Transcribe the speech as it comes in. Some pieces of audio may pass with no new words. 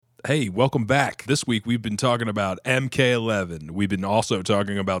Hey, welcome back. This week we've been talking about MK11. We've been also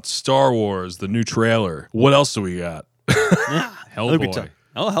talking about Star Wars, the new trailer. What else do we got? Hellboy.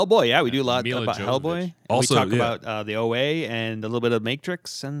 Hellboy. Yeah, we do a lot Mila about Jovovich. Hellboy. And Also, we talk yeah. about the OA and a little bit of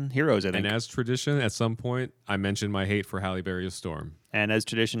Matrix and Heroes, I think. And as tradition, at some point, I mentioned my hate for Halle Berry's Storm. And as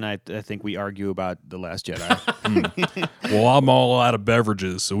tradition, I think we argue about The Last Jedi. Well, I'm all out of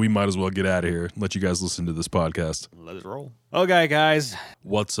beverages, so we might as well get out of here. Let you guys listen to this podcast. Let us roll. Okay, guys.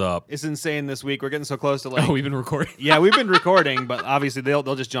 What's up? It's insane this week. We're getting so close to like... Oh, we've been recording? Yeah, we've been recording, but obviously they'll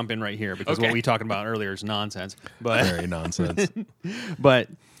just jump in right here because Okay. what we talking about earlier is nonsense. But Very nonsense. But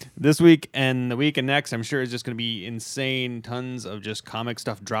this week and the week and next, I'm sure is just going to be insane. Tons of just comic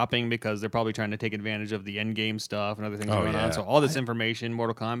stuff dropping because they're probably trying to take advantage of the Endgame stuff and other things going yeah. on. So all this information,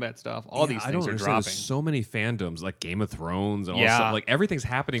 Mortal Kombat stuff, all these I things don't are understand. dropping. There's so many fandoms, like Game of Thrones and all Yeah. this stuff. Like, everything's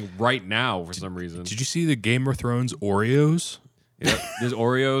happening right now for some reason. Did you see the Game of Thrones Oreos? Yeah. There's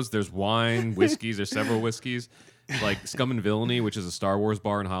Oreos, there's wine, whiskeys, there's several whiskeys. Like Scum and Villainy, which is a Star Wars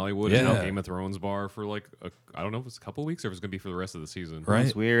bar in Hollywood, is now Yeah. Game of Thrones bar for like, I don't know if it's a couple weeks or if it's going to be for the rest of the season. Right.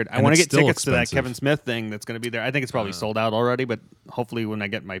 It's weird. I And want to it's get still tickets to that expensive. Kevin Smith thing that's going to be there. I think it's probably sold out already, but hopefully when I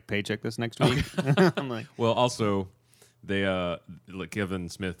get my paycheck this next week, I'm like, Well, also, they like Kevin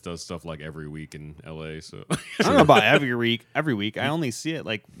Smith does stuff like every week in LA. So I don't know about every week. Every week, I only see it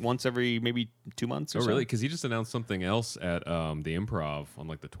like once every maybe 2 months. Or oh so. really? Because he just announced something else at the Improv on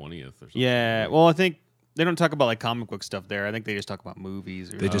like the 20th or something. Yeah. Well, I think they don't talk about like comic book stuff there. I think they just talk about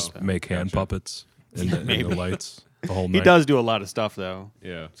movies. Or They just something. make hand gotcha. puppets in the lights the whole He night. does do a lot of stuff though.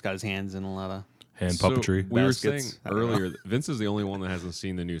 Yeah. He's got his hands in a lot of. Hand So puppetry. we were Baskets. saying I don't know. earlier, that Vince is the only one that hasn't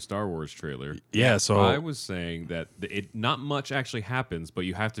seen the new Star Wars trailer. Yeah, so I was saying that not much actually happens, but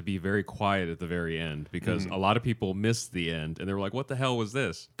you have to be very quiet at the very end because a lot of people missed the end and they were like, "What the hell was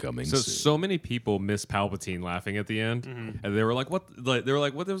this?" Coming So soon. many people miss Palpatine laughing at the end, and they were like, "What?" Like, they were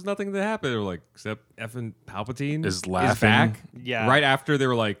like, "What?" There was nothing that happened. They were like, "Except effing Palpatine Is laughing. back." Yeah. Right after they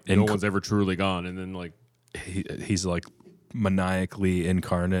were like, "No Inc- one's ever truly gone," and then like. he's like maniacally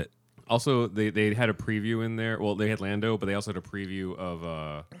incarnate. Also, they had a preview in there. Well, they had Lando, but they also had a preview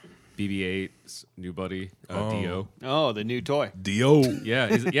of BB-8's new buddy, Dio. Oh, the new toy. Dio. Yeah,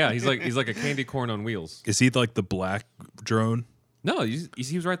 he's like a candy corn on wheels. Is he like the black drone? No, he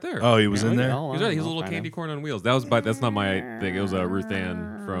was right there. Oh, he was in Really? there? Oh, He was wow. right. He was a I'll little find candy him. corn on wheels. That's not my thing. It was Ruth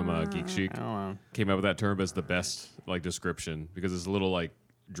Ann from Geek Chic. Oh, wow. Came up with that term as the best like description because it's a little like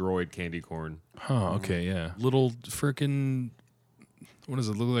droid candy corn. Huh, okay, yeah. Little freaking, what does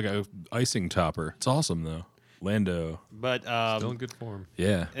it look like? A icing topper. It's awesome, though. Lando. But Still in good form.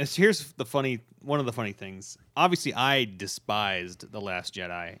 Yeah. here's one of the funny things. Obviously, I despised The Last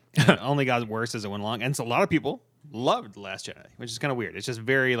Jedi. And it only got worse as it went along. And so a lot of people loved The Last Jedi, which is kind of weird. It's just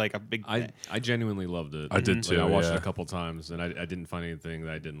very like a big I genuinely loved it. I did Like, too, I watched yeah. it a couple times and I didn't find anything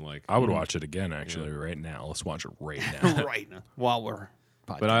that I didn't like. I would watch it again, actually, right now. Let's watch it right now. right now while we're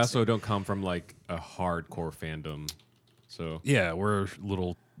podcasting. But I also don't come from like a hardcore fandom. So Yeah, we're a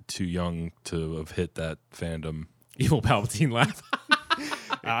little too young to have hit that fandom. evil Palpatine laugh.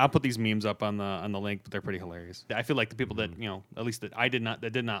 I'll put these memes up on the link, but they're pretty hilarious. I feel like the people that at least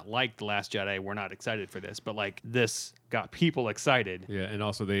that did not like The Last Jedi, were not excited for this, but like this got people excited. Yeah, and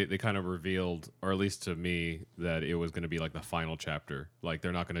also they kind of revealed, or at least to me, that it was going to be like the final chapter. Like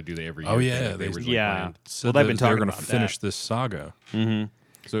they're not going to do the every year. Oh, thing yeah, like they they- originally Yeah. planned. So Well, they've been they're talking gonna about finish that. this saga.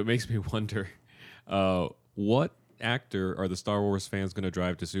 So it makes me wonder, what actor are the Star Wars fans going to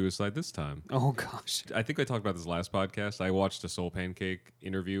drive to suicide this time? Oh gosh. I think I talked about this last podcast. I watched a Soul Pancake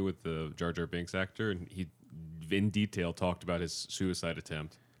interview with the Jar Jar Binks actor, and he, in detail, talked about his suicide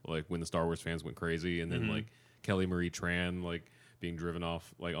attempt, like when the Star Wars fans went crazy, and then like Kelly Marie Tran, like being driven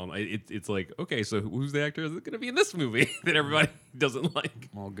off, like on. It's like, okay, so who's the actor that's going to be in this movie that everybody doesn't like,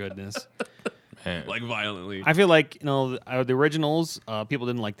 Oh goodness. Man. like violently? I feel like the originals. People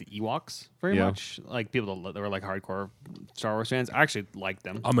didn't like the Ewoks very Yeah. much. Like people that were like hardcore Star Wars fans. I actually liked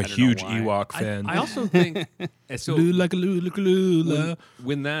them. I'm a I don't know huge why. Ewok fan. I also think so. Lula, lula, lula.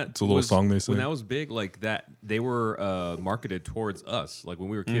 When that It's a little song they sing. When that was big, like that, they were marketed towards us. Like when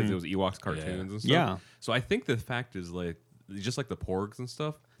we were kids, it was Ewoks cartoons and stuff. Yeah. So I think the fact is like, just like the Porgs and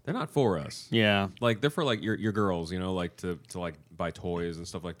stuff, they're not for us. Yeah. Like they're for like your girls, like to like buy toys and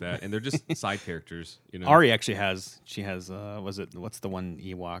stuff like that, and they're just side characters, Ari actually has. She has. What's the one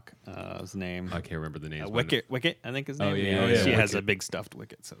Ewok? His name. I can't remember the names. but Wicket. I think his name. yeah, yeah, She yeah. has a big stuffed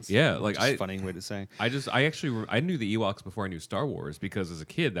Wicket. So it's Yeah, like just a I- funny way to say. I knew the Ewoks before I knew Star Wars because as a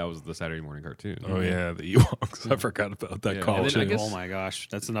kid that was the Saturday morning cartoon. Oh, yeah, the Ewoks. I forgot about that Yeah. call, And then I too. guess- Oh my gosh,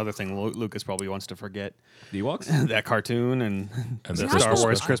 that's another thing Lucas probably wants to forget. The Ewoks. That cartoon and And the the Star Christmas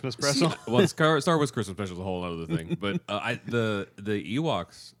Wars special. Christmas special. Well, Star Wars Christmas special is a whole other thing, but the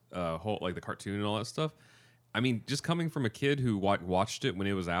Ewoks whole like the cartoon and all that stuff. I mean, just coming from a kid who watched it when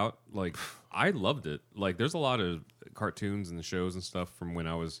it was out, like I loved it. Like, there's a lot of cartoons and shows and stuff from when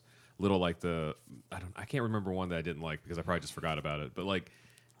I was little. Like I can't remember one that I didn't like because I probably just forgot about it. But like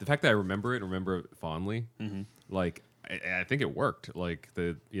the fact that I remember it fondly, like I think it worked. Like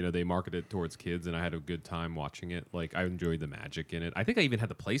they marketed it towards kids, and I had a good time watching it. Like I enjoyed the magic in it. I think I even had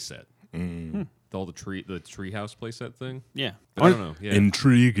the playset. All the treehouse playset thing. Yeah. But I don't know. Yeah.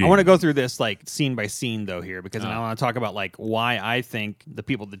 Intriguing. I want to go through this like scene by scene though here because I want to talk about like why I think the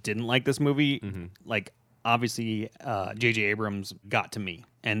people that didn't like this movie, like obviously J.J. Abrams got to me,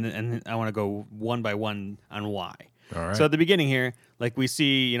 and I want to go one by one on why. All right. So at the beginning here, like we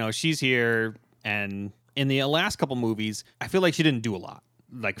see, she's here, and in the last couple movies, I feel like she didn't do a lot.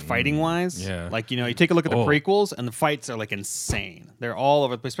 Like fighting wise, yeah. Like you take a look at the prequels, and the fights are like insane. They're all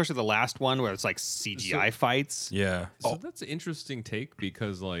over, especially the last one where it's like CGI fights. Yeah. So that's an interesting take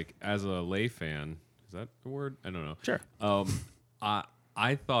because, like, as a lay fan, is that the word? I don't know. Sure.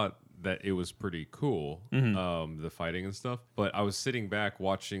 I thought that it was pretty cool, the fighting and stuff. But I was sitting back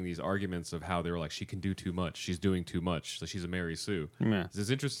watching these arguments of how they were like, she can do too much. She's doing too much. So she's a Mary Sue. Yeah. It's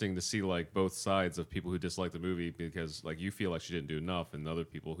interesting to see like both sides of people who dislike the movie because like you feel like she didn't do enough, and the other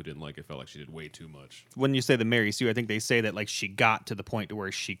people who didn't like it felt like she did way too much. When you say the Mary Sue, I think they say that like she got to the point to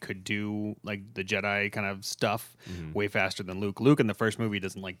where she could do like the Jedi kind of stuff way faster than Luke. Luke in the first movie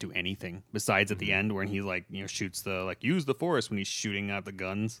doesn't like do anything besides at the end when he like shoots the like use the Force when he's shooting out the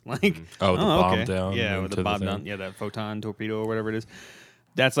guns like Oh, the bomb down. yeah, with into the bomb thing. down, yeah, that photon torpedo or whatever it is.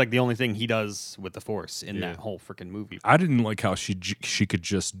 That's like the only thing he does with the Force in that whole freaking movie. I didn't like how she could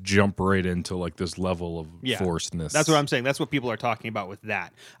just jump right into like this level of forcedness. That's what I'm saying. That's what people are talking about with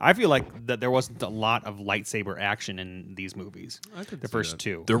that. I feel like that there wasn't a lot of lightsaber action in these movies. I could The see first that.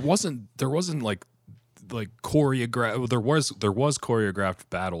 two. There wasn't like choreographed. There was choreographed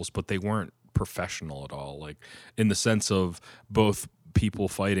battles, but they weren't professional at all. Like in the sense of both people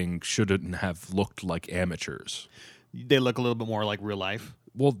fighting shouldn't have looked like amateurs. They look a little bit more like real life.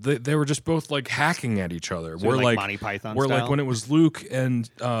 Well, they were just both like hacking at each other. So We're like Monty Python We're style? like when it was Luke and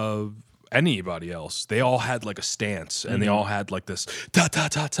anybody else, they all had like a stance and they all had like this ta ta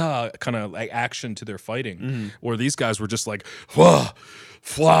ta ta kind of like action to their fighting. Where these guys were just like whoa,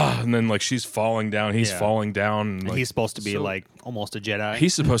 flah, and then like she's falling down, he's falling down, and, And like, he's supposed to be like almost a Jedi.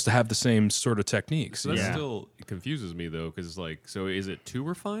 he's supposed to have the same sort of techniques. So that Yeah. still confuses me though, because like, so is it too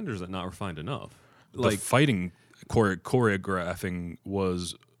refined or is it not refined enough? The fighting choreographing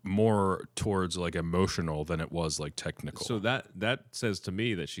was more towards like emotional than it was like technical. So that says to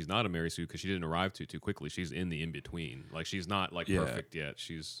me that she's not a Mary Sue because she didn't arrive too quickly. She's in the in between. Like she's not like perfect yet.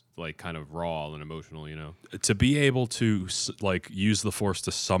 She's like kind of raw and emotional. To be able to like use the Force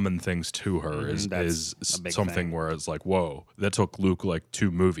to summon things to her is That's a big something thing. where it's like, whoa, that took Luke like 2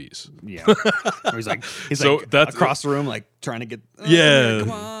 movies. Yeah. Where he's So like that's- across the room, like trying to get. Yeah.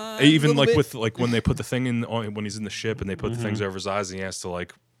 come on, Even a like little with like when they put the thing in when he's in the ship and they put the things over his eyes and he has to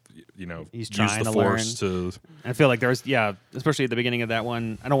like He's use trying the to Force to I feel like there's especially at the beginning of that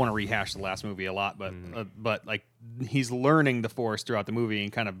one. I don't want to rehash the last movie a lot, but like he's learning the Force throughout the movie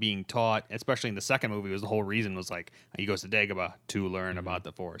and kind of being taught. Especially in the second movie, was the whole reason was like he goes to Dagobah to learn about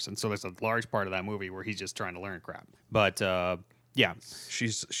the Force, and so there's a large part of that movie where he's just trying to learn crap. But yeah,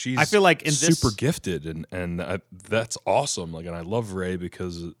 she's I feel like in this- super gifted and that's awesome. Like, and I love Rey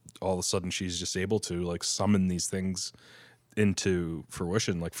because all of a sudden she's just able to like summon these things into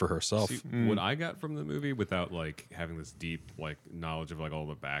fruition, like for herself. See, what I got from the movie, without like having this deep like knowledge of like all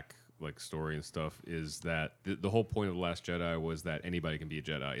the back like story and stuff, is that the whole point of The Last Jedi was that anybody can be a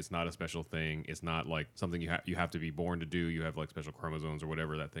Jedi. It's not a special thing. It's not like something you have to be born to do. You have like special chromosomes or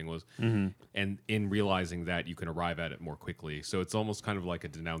whatever that thing was. And in realizing that, you can arrive at it more quickly. So it's almost kind of like a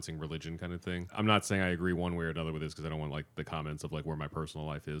denouncing religion kind of thing. I'm not saying I agree one way or another with this because I don't want like the comments of like where my personal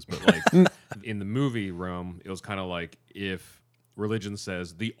life is, but like in the movie realm, it was kind of like if religion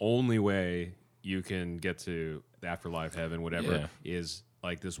says the only way you can get to the afterlife, heaven, whatever, is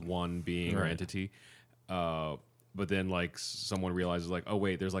like this one being or entity. But then like someone realizes like, oh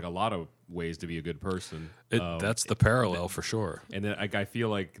wait, there's like a lot of ways to be a good person. That's the parallel for sure. And then I feel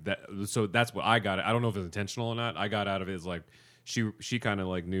like that. So that's what I got. I don't know if it's intentional or not. I got out of it is like she kind of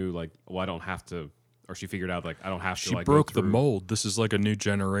like knew like, well, I don't have to, or she figured out like I don't have to. She like broke go the through- mold. This is like a new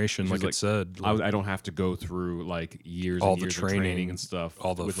generation, She's like it said. I don't have to go through like years All and the years training, of training and stuff,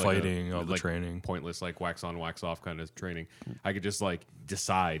 all the with, fighting, all with, the like, training. pointless like wax on, wax off kind of training. I could just like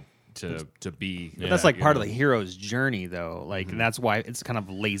decide to be. But that's like you part know? of the hero's journey, though. Like, and that's why it's kind of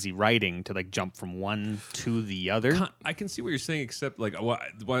lazy writing to like jump from one to the other. I can see what you're saying, except like what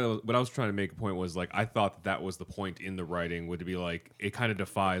I was trying to make a point was like I thought that was the point in the writing would be like it kind of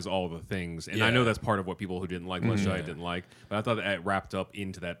defies all the things, and I know Yeah. that's part of what people who didn't like Last Jedi didn't like, but I thought that it wrapped up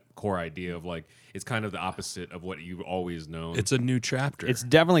into that core idea of like it's kind of the opposite of what you've always known. It's a new chapter. It's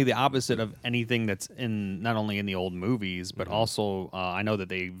definitely the opposite of anything that's in not only in the old movies, but also I know that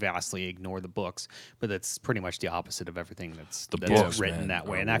they vastly ignore the books, but that's pretty much the opposite of everything that's books, written man, that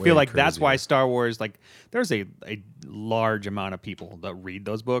way. are And I way feel like that's why crazier. Star Wars, like, there's a large amount of people that read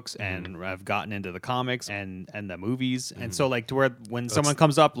those books and have gotten into the comics and the movies, and so like to where when someone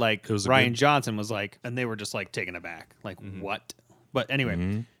comes up like was a Ryan good- Johnson was like, and they were just like taken aback, like what? But anyway,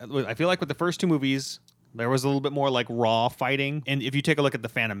 Mm-hmm. I feel like with the first two movies, there was a little bit more like raw fighting. And if you take a look at the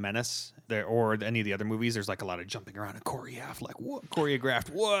Phantom Menace there, or any of the other movies, there's like a lot of jumping around and choreographed.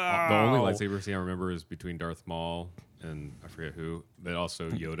 Wow. the only lightsaber scene I remember is between Darth Maul and I forget who, but also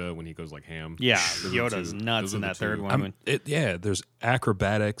Yoda when he goes like ham. Yeah, Those are Yoda's two- nuts those are in the that third two. one. There's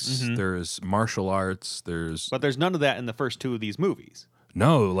acrobatics, there's martial arts, there's But there's none of that in the first two of these movies.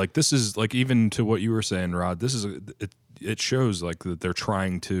 no, like this is like even to what you were saying, Rod. This is it shows like that they're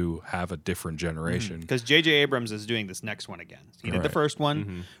trying to have a different generation. Because J.J. Abrams is doing this next one again. He did the Right. first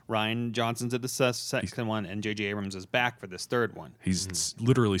one. Ryan Johnson did the second one, and J.J. Abrams is back for this third one. He's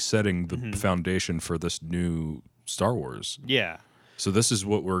literally setting the foundation for this new Star Wars. Yeah. So this is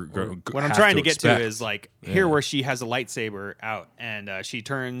what we're going. What I'm trying to get to is like here where she has a lightsaber out and she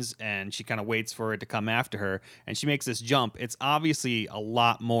turns and she kind of waits for it to come after her and she makes this jump. It's obviously a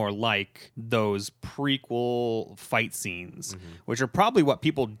lot more like those prequel fight scenes, which are probably what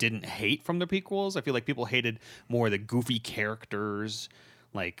people didn't hate from the prequels. I feel like people hated more the goofy characters,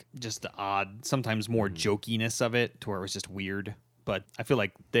 like just the odd, sometimes more jokiness of it to where it was just weird. But I feel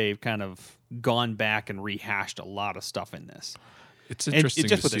like they've kind of gone back and rehashed a lot of stuff in this. It's interesting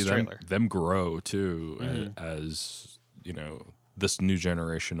just to with see this them, trailer. them grow too as you know this new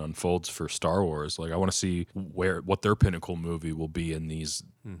generation unfolds for Star Wars. Like I want to see what their pinnacle movie will be in these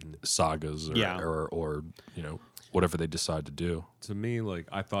sagas or you know whatever they decide to do. To me, like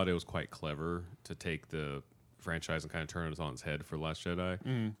I thought it was quite clever to take the franchise and kind of turn it on its head for Last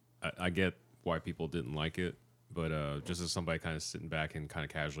Jedi. I get why people didn't like it, but just as somebody kind of sitting back and kind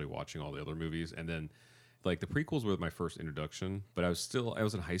of casually watching all the other movies, and then like the prequels were my first introduction, but I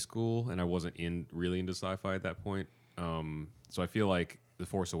was in high school and I wasn't really into sci-fi at that point. So I feel like The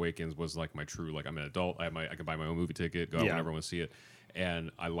Force Awakens was like my true, like I'm an adult, I can buy my own movie ticket, go out whenever I want to see it,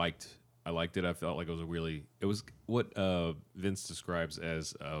 and I liked it. I felt like it was what Vince describes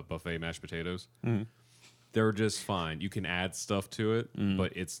as buffet mashed potatoes. They're just fine. You can add stuff to it,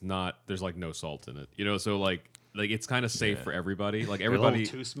 but it's not. There's like no salt in it, you know. So like it's kind of safe for everybody. Like everybody,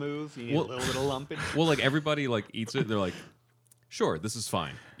 too smooth. You need a little bit of lumping. well, like everybody like eats it. They're like, sure, this is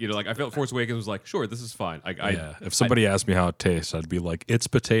fine. You know, like I felt Force Awakens was like, sure, this is fine. If somebody asked me how it tastes, I'd be like, it's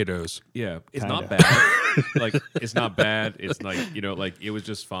potatoes. Yeah, it's Kinda. not bad. Like it's not bad. It's like like it was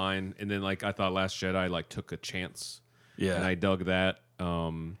just fine. And then like I thought Last Jedi like took a chance. Yeah. and I dug that.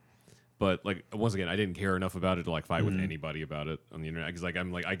 But like once again, I didn't care enough about it to like fight with anybody about it on the internet because like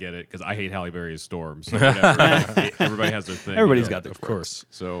I'm like I get it because I hate Halle Berry's Storm. So whatever. Like, everybody has their thing. Everybody's you know? got their Of course.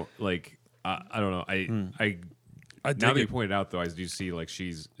 So like I don't know. I I now dig that you it. pointed out though, I do see like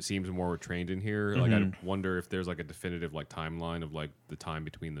seems more trained in here. Like I wonder if there's like a definitive like timeline of like the time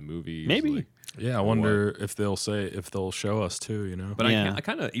between the movies. Maybe. like- Yeah, I wonder if they'll show us too. You know, but Yeah. I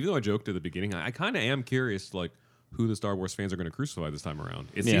kind of, even though I joked at the beginning, I kind of am curious like who the Star Wars fans are going to crucify this time around.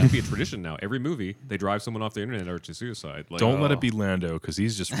 It Yeah. seems to be a tradition now. Every movie they drive someone off the internet or to suicide. Like, don't let it be Lando because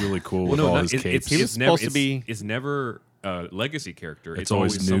he's just really cool with no, all no, his it- capes. He was supposed to be- It's never a legacy character. It's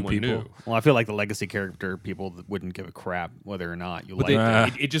always new someone people. new. Well, I feel like the legacy character people that wouldn't give a crap whether or not you But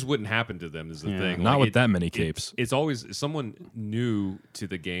like they, it. it just wouldn't happen to them. Is the thing. Not Like, with it- that many capes. It's always someone new to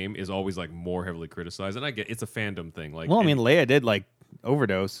the game is always like more heavily criticized, and I get it's a fandom thing. Like, Well, I and- mean, Leia did like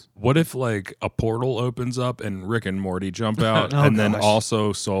overdose. What if like a portal opens up and Rick and Morty jump out, Oh, and then gosh.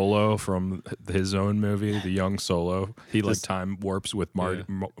 also Solo from his own movie, the young Solo, he like time warps with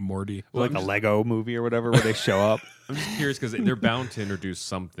Morty. Like a Lego movie or whatever where they show up. I'm just curious because they're bound to introduce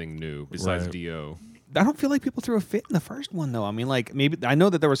something new besides Right. Do. I don't feel like people threw a fit in the first one though. I mean, like maybe I know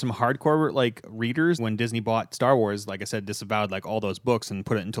that there were some hardcore like readers when Disney bought Star Wars. Like I said, disavowed like all those books and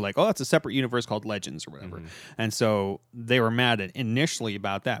put it into like, oh, it's a separate universe called Legends or whatever. And so they were mad initially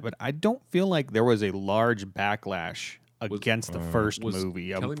about that. But I don't feel like there was a large backlash against the first Was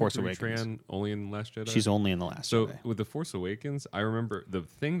movie of Kelly Force Marie Awakens. Tran only in Last Jedi? She's only in the last. So Jedi. with the Force Awakens, I remember the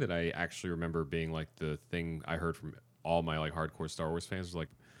thing that I actually remember being like the thing I heard from all my like hardcore Star Wars fans was like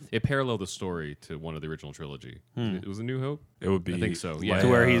it paralleled the story to one of the original trilogy. It was A New Hope. It would be. I think so. Leia Yeah, To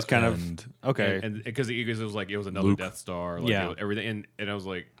where he's kind of and okay. and because it was like it was another Luke. Death Star, like Yeah. everything, and I was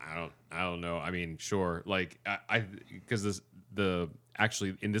like, I don't know. I mean, sure, like I because the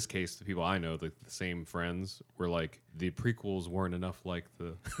actually in this case, the people I know, the same friends were like the prequels weren't enough like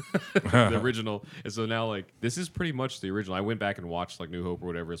the the original, and so now like this is pretty much the original. I went back and watched like New Hope or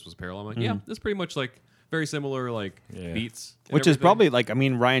whatever this was parallel. I'm like, yeah, this is pretty much like very similar like Yeah. beats, and Which is everything. probably like, I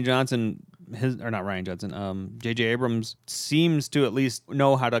mean, Ryan Johnson, not Ryan Johnson, J.J. Abrams seems to at least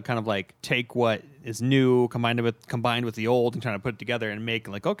know how to kind of like take what is new, combined with the old, and trying to put it together and make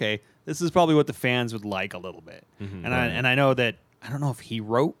like, okay, this is probably what the fans would like a little bit. And I know that, I don't know if he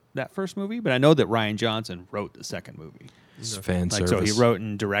wrote that first movie, but I know that Ryan Johnson wrote the second movie. It's fan Like, service. so he wrote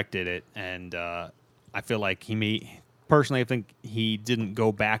and directed it, and I feel like personally, I think he didn't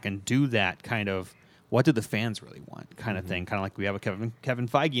go back and do that kind of what did the fans really want kind of thing. Kind of like we have a Kevin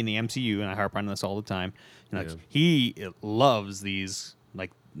Feige in the MCU, and I harp on this all the time. You know, like, Yeah. he loves these,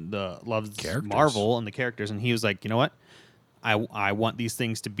 like loves Characters. Marvel and the characters, and he was like, you know what? I want these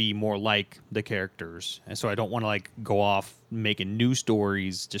things to be more like the characters, and so I don't want to like go off making new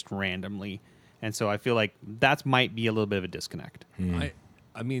stories just randomly. And so I feel like that might be a little bit of a disconnect.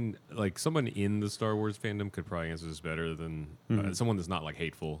 I mean, like someone in the Star Wars fandom could probably answer this better than someone that's not like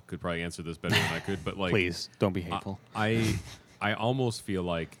hateful could probably answer this better than I could. But like, Please don't be hateful. I almost feel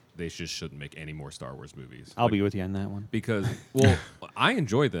like they just shouldn't make any more Star Wars movies. I'll Like, be with you on that one. because I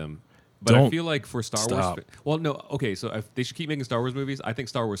enjoy them, but I Don't feel like for Star stop. Wars, well, no, okay, so if they should keep making Star Wars movies. I think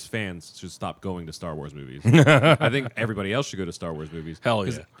Star Wars fans should stop going to Star Wars movies. I think everybody else should go to Star Wars movies. Hell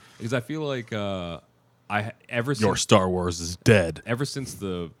yeah. Because I feel like ever Your since Star Wars is dead. ever since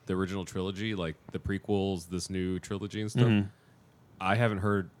the original trilogy, like the prequels, this new trilogy and stuff, I haven't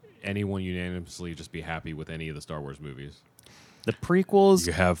heard anyone unanimously just be happy with any of the Star Wars movies. The prequels.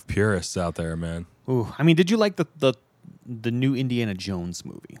 You have purists out there, man. Ooh, I mean, did you like the new Indiana Jones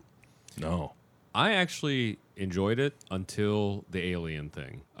movie? No. I actually enjoyed it until the alien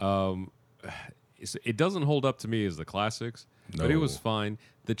thing. It doesn't hold up to me as the classics, but it was No. fine.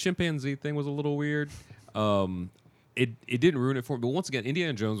 The chimpanzee thing was a little weird. It didn't ruin it for me. But once again,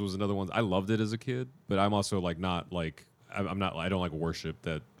 Indiana Jones was another one. I loved it as a kid, but I'm also like not like I'm not. I don't like worship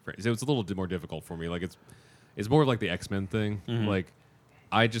that. It was a little more difficult for me. Like it's more like the X-Men thing. Like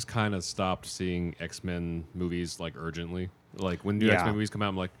I just kind of stopped seeing X-Men movies like urgently. Like when new Yeah. X-Men movies come out,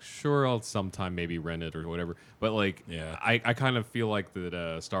 I'm like, sure, I'll sometime maybe rent it or whatever. But like, Yeah. I kind of feel like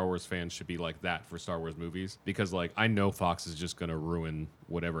that Star Wars fans should be like that for Star Wars movies because like I know Fox is just gonna ruin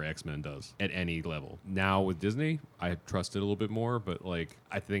whatever X-Men does at any level. Now with Disney, I trust it a little bit more, but like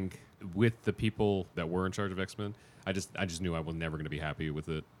I think with the people that were in charge of X-Men, I just knew I was never gonna be happy with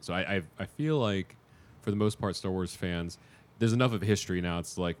it. So I feel like for the most part, Star Wars fans, there's enough of history now.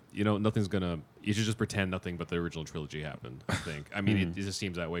 It's like, you know, nothing's gonna. You should just pretend nothing but the original trilogy happened. I think. I mean, it just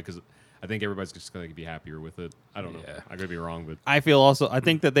seems that way because I think everybody's just gonna be happier with it. I don't know. Yeah. I could be wrong, but I feel also. I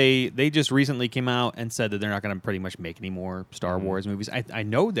think that they just recently came out and said that they're not going to pretty much make any more Star Wars movies. I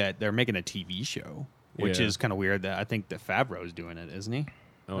know that they're making a TV show, which Yeah. is kind of weird. That I think that Favreau's doing it, isn't he?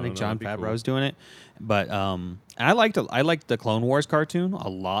 Oh, I think no, John that'd be Favreau's doing it, but and I liked the Clone Wars cartoon a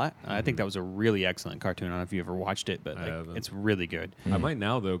lot. I think that was a really excellent cartoon. I don't know if you ever watched it, but I like, haven't. it's really good. I might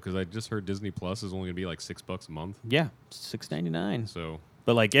now though because I just heard Disney Plus is only gonna be like $6 a month. Yeah, $6.99. So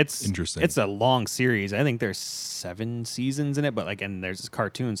But like it's Interesting. It's a long series. I think there's 7 seasons in it, but like and there's this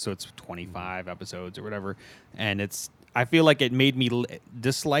cartoon, so it's 25 episodes or whatever. And I feel like it made me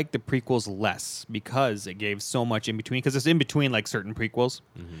dislike the prequels less because it gave so much in between. Because it's in between like certain prequels,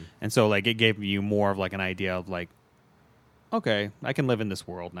 and so like it gave you more of like an idea of like, okay, I can live in this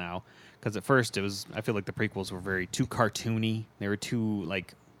world now. Because at first I feel like the prequels were too cartoony. They were too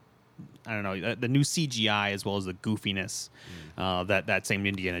like, I don't know, the new CGI as well as the goofiness that same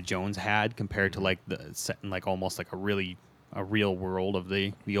Indiana Jones had compared to like the set in like almost like a real world of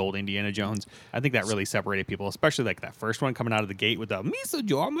the old Indiana Jones. I think that really separated people, especially like that first one coming out of the gate with the Misa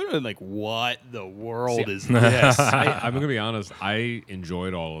Jarman, and like what the world is this? I'm gonna be honest. I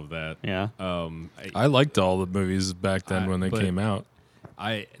enjoyed all of that. Yeah. I liked all the movies back then when they but- came out.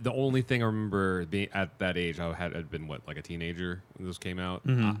 The only thing I remember being at that age, I'd been like a teenager when this came out.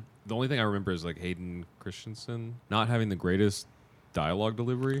 The only thing I remember is like Hayden Christensen not having the greatest dialogue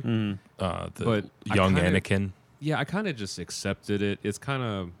delivery. The But I young kinda- Anakin. Yeah, I kind of just accepted it. It's kind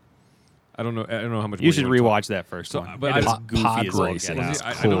of I don't know how much. You more should wanna talk. rewatch that first one. but It is pod goofy as all racing get is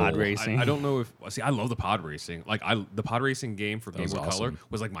out. cool. Pod racing. I don't know if I love the pod racing. Like the pod racing game for Game was Boy Color awesome.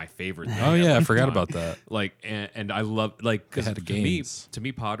 was like my favorite. Thing Oh yeah, I ever. forgot about that. Like and I love like because had games. to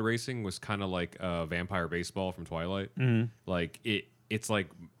me pod racing was kind of like vampire baseball from Twilight. Like it's like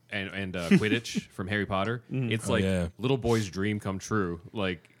and Quidditch from Harry Potter. It's like yeah. little boy's dream come true.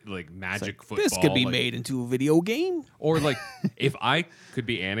 Like magic football. This could be like- made into a video game. Or like if I could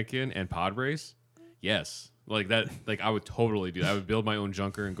be Anakin and pod race, yes. Like that, like I would totally do that. I would build my own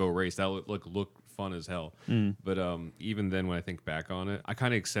junker and go race. That would look fun as hell. But even then, when I think back on it, I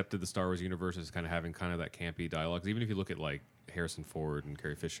kind of accepted the Star Wars universe as kind of having kind of that campy dialogue. 'Cause even if you look at like Harrison Ford and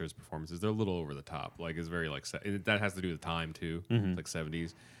Carrie Fisher's performances, they're a little over the top. Like it's very like that has to do with time too, it's like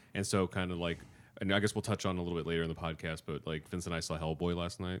 70s, and so kind of like. And I guess we'll touch on a little bit later in the podcast, but like Vince and I saw Hellboy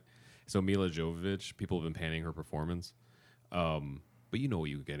last night. So Mila Jovovich, people have been panning her performance. But you know what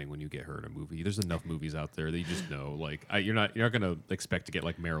you're getting when you get her in a movie. There's enough movies out there that you just know. Like you're not gonna expect to get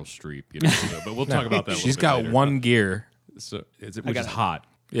like Meryl Streep, you know. But we'll talk about that. She's a little got bit later. one gear. So which is hot.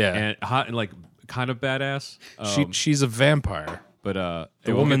 Yeah. and hot and like kind of badass. She's a vampire. But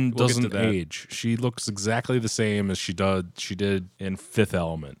The woman we'll get to doesn't that. age. She looks exactly the same as she did in Fifth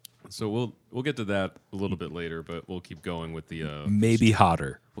Element. So we'll get to that a little bit later. But we'll keep going with the Maybe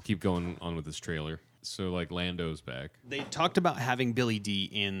hotter. we'll keep going on with this trailer. So like Lando's back. They talked about having Billy D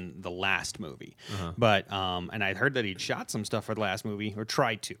in the last movie, but and I heard that he'd shot some stuff for the last movie or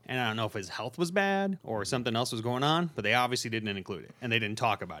tried to, and I don't know if his health was bad or something else was going on, but they obviously didn't include it and they didn't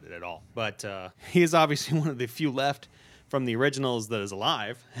talk about it at all. But he is obviously one of the few left from the originals that is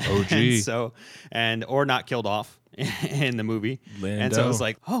alive. OG. or not killed off in the movie. And so Lando. it's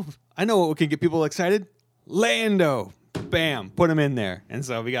like, oh, I know what can get people excited. Lando. Bam, put him in there. And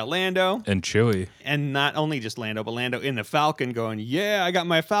so we got Lando. And Chewie. And not only just Lando, but Lando in the Falcon going, yeah, I got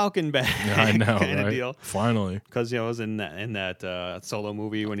my Falcon back. I know, kind of right? deal. Finally. Because, it was in that solo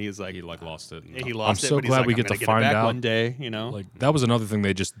movie when he was like, He like lost it. he lost it, so but he's glad like, we I'm get to gonna find it back out. one day, Like that was another thing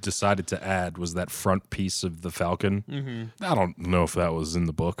they just decided to add was that front piece of the Falcon. I don't know if that was in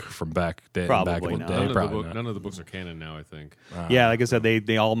the book from back in Probably the not. day. Probably not. None of the books are canon now. I think. Yeah, like I said,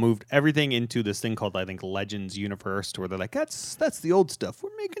 they all moved everything into this thing called, I think, Legends Universe, to where they're like, that's the old stuff.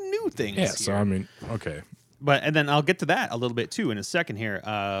 We're making new things. Yeah, so here. I mean, okay. And then I'll get to that a little bit too in a second here.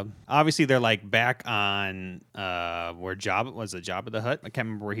 Obviously, they're like back on where Jabba was. It Jabba the Hutt? I can't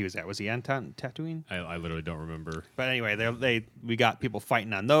remember where he was at. Was he on Tatooine? I literally don't remember. But anyway, we got people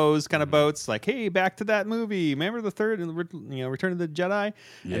fighting on those kind of boats. Like, hey, back to that movie. Remember the third, Return of the Jedi?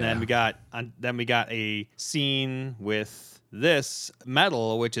 Yeah. And then we got a scene with this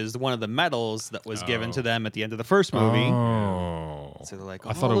medal, which is one of the medals that was given to them at the end of the first movie. Oh. So they're like,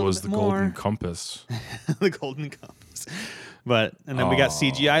 I "Oh, thought a it little was bit the Golden more." Compass. The Golden Compass. And then we got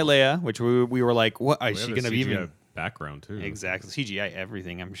CGI Leia, which we were like, what is We she have a going to be CGI even? background too? Exactly. CGI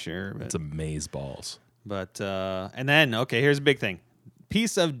everything, I'm sure. It's amaze balls. And then, okay, here's a big thing.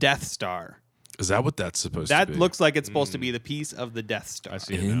 Piece of Death Star. Is that what that's supposed to That be? looks like it's supposed to be the piece of the Death Star. I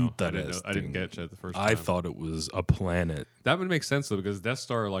see it now. I Interesting. didn't get it the first time. I thought it was a planet. that would make sense though, because Death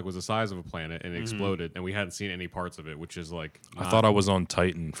Star like was the size of a planet and it exploded, and we hadn't seen any parts of it, which is like I thought I was on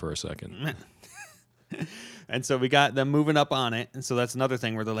Titan for a second. And so we got them moving up on it. And so that's another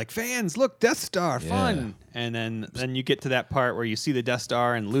thing where they're like, fans, look, Death Star, fun. And then you get to that part where you see the Death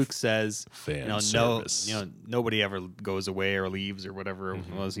Star and Luke says, Fan service. nobody ever goes away or leaves or whatever it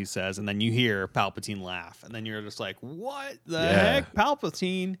was he says. And then you hear Palpatine laugh. And then you're just like, what the heck?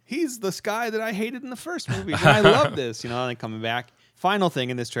 Palpatine, he's this guy that I hated in the first movie. And I love this, and then coming back. Final thing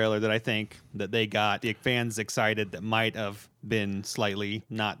in this trailer that I think that they got the fans excited that might have been slightly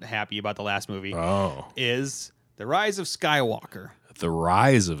not happy about the last movie is The Rise of Skywalker. The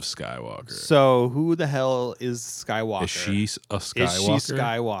Rise of Skywalker. So who the hell is Skywalker? Is she a Skywalker? Is she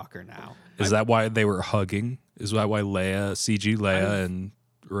Skywalker now? Is that why they were hugging? Is that why CG Leia and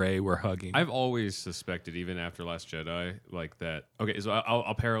Rey were hugging? I've always suspected, even after Last Jedi, like that. Okay, so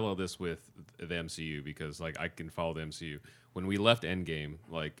I'll parallel this with the MCU because like I can follow the MCU. When we left Endgame,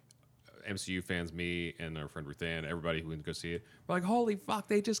 like MCU fans, me and our friend Ruthann, everybody who went to go see it, were like, "Holy fuck,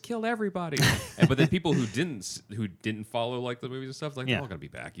 they just killed everybody!" But then people who didn't follow like the movies and stuff, like they're all gonna be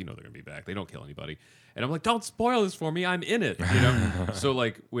back. They're gonna be back. They don't kill anybody. And I'm like, don't spoil this for me. I'm in it. So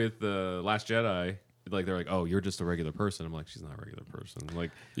like with the Last Jedi. Like they're like, oh, you're just a regular person. I'm like, she's not a regular person.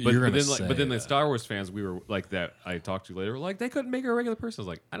 Like, but then the Star Wars fans, we were like that. I talked to later, were like they couldn't make her a regular person. I was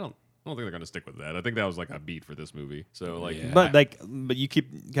like, I don't think they're gonna stick with that. I think that was like a beat for this movie. So like, But you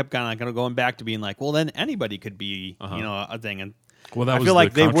kept kind of going back to being like, well, then anybody could be, a thing. And well, that I was feel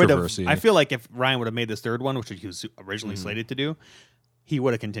like the they would have. controversy. I feel like if Ryan would have made this third one, which he was originally slated to do, he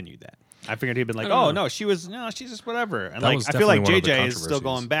would have continued that. I figured he'd been like, I don't oh know. no, she's just whatever. And That like was I feel like definitely one of the JJ is still controversies.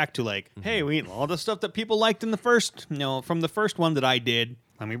 going back to like, hey, we all the stuff that people liked in the first, from the first one that I did.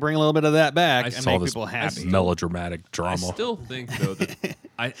 Let me bring a little bit of that back and It's all make this people happy. melodramatic drama. I still think though that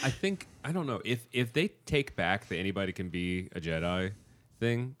I don't know if they take back the anybody can be a Jedi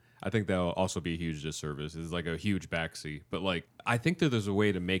thing. I think that'll also be a huge disservice. It's like a huge backseat. But like I think that there's a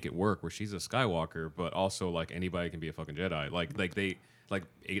way to make it work where she's a Skywalker, but also like anybody can be a fucking Jedi.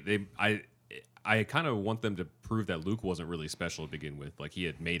 I kind of want them to prove that Luke wasn't really special to begin with. Like he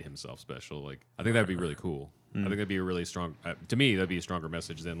had made himself special. Like I think that'd be really cool. I think that'd be a really strong. To me, that'd be a stronger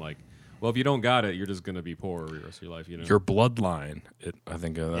message than like, well, if you don't got it, you're just gonna be poor the rest of your life. You know, Your bloodline. I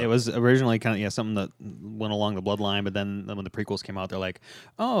think It was originally kind of something that went along the bloodline, but then when the prequels came out, they're like,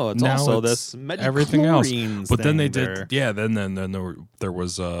 oh, it's now also it's this everything else. midichlorians But then they thing did, there. yeah. Then there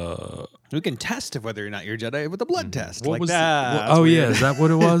was We can test if whether or not you're Jedi with a blood test. what like was that. the, That's oh weird. yeah, is that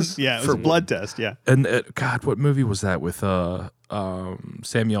what it was? Yeah, it was a blood test. Yeah, And God, what movie was that with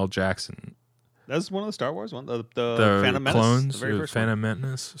Samuel L. Jackson? that's one of the Star Wars one, the The Phantom Menace, clones, the very first one. Phantom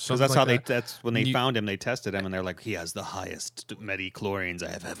Menace. Because that's how that. that's when they You- found him. They tested him, and they're like, he has the highest midichlorians I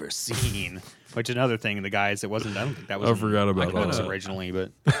have ever seen. Which another thing, the guys, it wasn't. I don't think that was. I forgot about that was that. originally,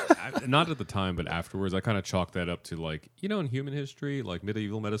 but not at the time, but afterwards, I kind of chalked that up to like, in human history, like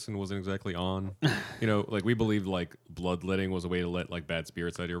medieval medicine wasn't exactly on. Like we believed like bloodletting was a way to let like bad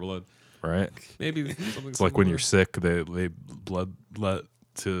spirits out of your blood. Right. Maybe something. It's like when you're sick, they bloodlet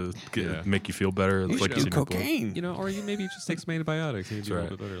to Yeah. make you feel better. It's you like should do using your blood. cocaine. or you maybe just take some antibiotics and you do a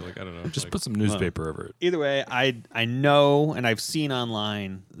That's little bit better. Like I don't know. Just like, put some newspaper over it. Either way, I know and I've seen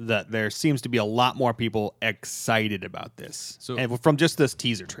online that there seems to be a lot more people excited about this. So- and from just this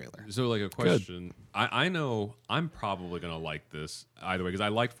teaser trailer. So, like a question, I know I'm probably gonna like this either way because I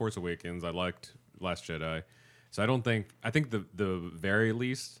liked Force Awakens, I liked Last Jedi, so I think the very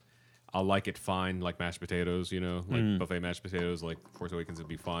least I'll like it fine, like mashed potatoes, like buffet mashed potatoes, like Force Awakens would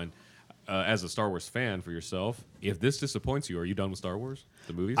be fine. As a Star Wars fan for yourself, if this disappoints you, are you done with Star Wars,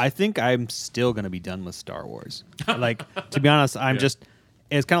 the movies? I think I'm still going to be done with Star Wars. Like, to be honest, I'm just.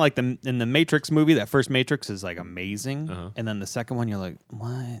 It's kind of like in the Matrix movie. That first Matrix is like amazing, and then the second one you're like,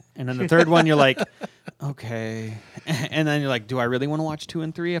 what? And then the third one you're like, okay. And then you're like, do I really want to watch 2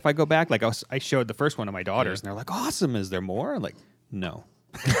 and 3 if I go back? Like I showed the first one to my daughters, and they're like, awesome. Is there more? I'm like, no.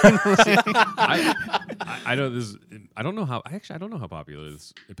 I know this. I don't know how popular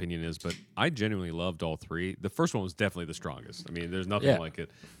this opinion is, but I genuinely loved all three. The first one was definitely the strongest. I mean, there's nothing like it.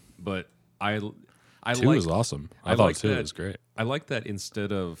 But I 2 liked, was awesome. I thought liked 2 that- was great. I like that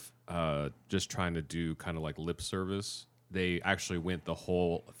instead of just trying to do kind of like lip service, they actually went the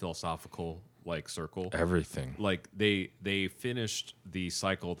whole philosophical like circle. Everything. Like they finished the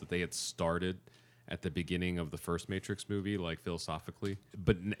cycle that they had started at the beginning of the first Matrix movie, like philosophically.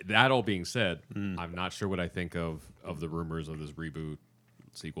 But that all being said, I'm not sure what I think of the rumors of this reboot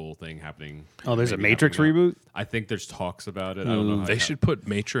sequel thing happening. Oh, there's a maybe Matrix happening now. Mm. reboot? I think there's talks about it. I don't know. How They should put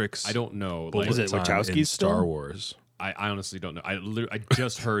Matrix. I don't know. bullet Like, Is it time Wachowski's in still? Star Wars? I honestly don't know. I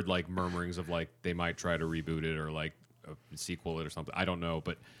just heard like murmurings of like they might try to reboot it or like a sequel it or something. I don't know,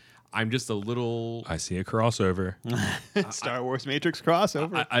 but I'm just a little. I see a crossover. Star Wars Matrix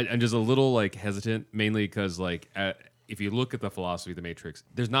crossover. I'm just a little like hesitant, mainly because like if you look at the philosophy of the Matrix,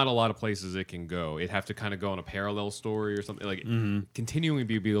 there's not a lot of places it can go. It'd have to kind of go on a parallel story or something. Like continuing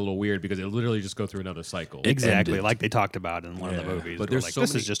to be a little weird because it literally just go through another cycle. Exactly, ended. like they talked about in one of the Yeah. movies. But where there's like, so this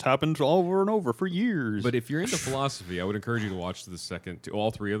many- has just happened over and over for years. But if you're into philosophy, I would encourage you to watch the second,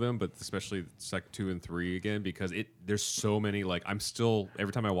 all three of them, but especially second 2 and 3 again because there's so many. Like I'm still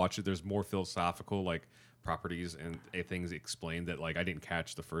every time I watch it, there's more philosophical like properties and things explained that like I didn't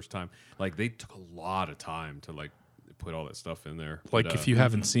catch the first time. Like they took a lot of time to like put all that stuff in there. Like But, if you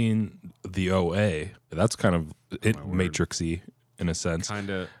haven't seen the OA, that's kind of Matrixy in a sense. kind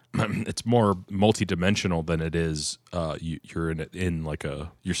of It's more multi-dimensional than it is. You're in like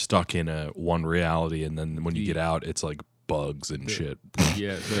you're stuck in a one reality, and then when you get out, it's like bugs and shit.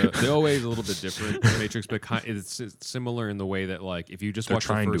 yeah, the OA is a little bit different than Matrix, but it's similar in the way that like if you just They're watch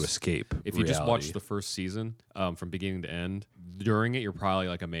trying the to first, escape. if you just watch reality. the first season from beginning to end, during it you're probably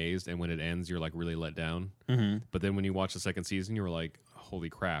like amazed, and when it ends you're like really let down. But then when you watch the second season, you were like, holy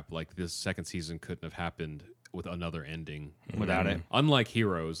crap! Like this second season couldn't have happened with another ending Without it. Unlike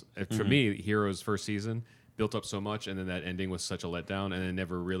Heroes, for me, Heroes first season built up so much, and then that ending was such a letdown, and it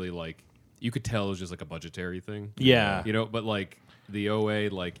never really like you could tell it was just like a budgetary thing. Yeah. But like the OA,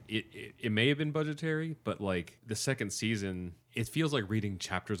 like it may have been budgetary, but like the second season, it feels like reading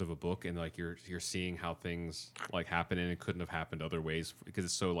chapters of a book, and like you're seeing how things like happen, and it couldn't have happened other ways because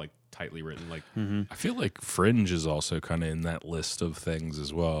it's so like tightly written. Like I feel like Fringe is also kind of in that list of things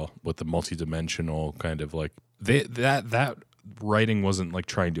as well, with the multidimensional kind of like that writing wasn't like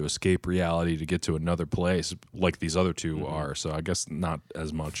trying to escape reality to get to another place like these other two are. So I guess not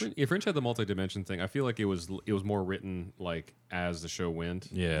as much. If Fringe had the multi-dimension thing, I feel like it was more written like as the show went.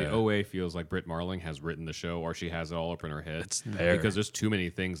 Yeah. The OA feels like Britt Marling has written the show, or she has it all up in her head. It's there. Because there's too many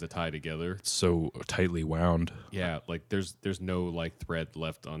things that tie together. It's so tightly wound. Yeah, like there's no like thread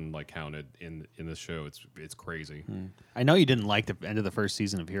left uncounted in the show. It's crazy. I know you didn't like the end of the first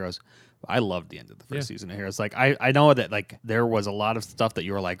season of Heroes. But I loved the end of the first season of Heroes. Like I know that like there was a lot of stuff that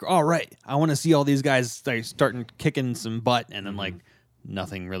you were like, all right, I want to see all these guys like, starting kicking some butt, and then like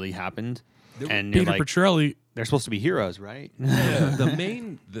nothing really happened. And you're Peter like, Petrelli. they're supposed to be heroes, right?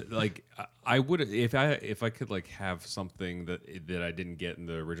 Like I would if I could like have something that I didn't get in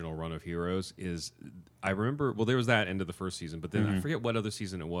the original run of Heroes is I remember there was that end of the first season, but then I forget what other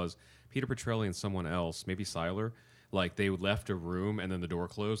season it was. Peter Petrelli and someone else, maybe Siler, like they left a room and then the door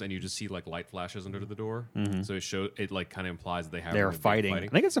closed and you just see like light flashes under the door. So it like kind of implies they They're fighting. I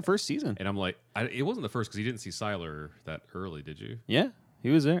think it's the first season. And I'm like, it wasn't the first because you didn't see Siler that early, did you? Yeah, he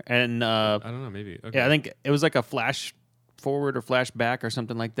was there, and I don't know, maybe. Okay. yeah, I think it was like a flash forward or flash back or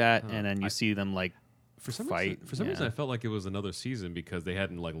something like that, and then you see them like For some fight. reason, I felt like it was another season because they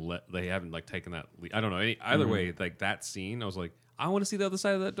hadn't taken that. I don't know. Either way, like that scene, I was like, I want to see the other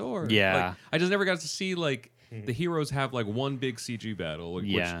side of that door. Yeah. Like, I just never got to see like the heroes have like one big CG battle. Like,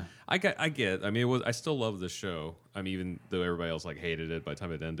 Yeah. which I get. I mean, I still love the show. I mean, even though everybody else like hated it by the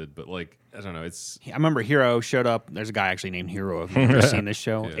time it ended, but like I don't know. I remember Hero showed up. There's a guy actually named Hero. If you've ever seen this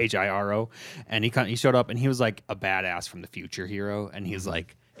show, Yeah. Hiro, and he showed up and he was like a badass from the future Hero, and he's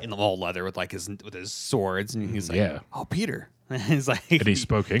like in all leather with like his swords, and he's like, Yeah. "Oh, Peter," and he's like, And he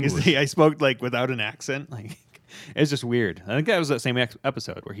spoke English. I spoke like without an accent, like. It's just weird. I think that was that same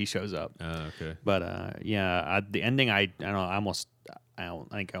episode where he shows up. Okay. But the ending, I don't know.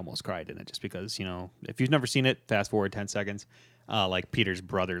 I think I almost cried in it just because if you've never seen it, fast forward 10 seconds. Like Peter's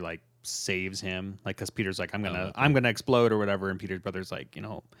brother like saves him, like because Peter's like I'm gonna explode or whatever, and Peter's brother's like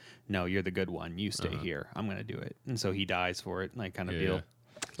no, you're the good one. You stay here. I'm gonna do it, and so he dies for it, like kind of deal.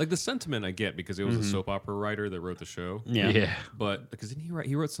 Like the sentiment I get because it was a soap opera writer that wrote the show. Yeah. But because didn't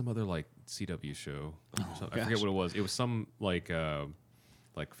he wrote some other like CW show? I forget what it was. It was some like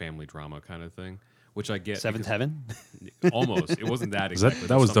family drama kind of thing, which I get. Seventh Heaven. Almost. It wasn't that exactly.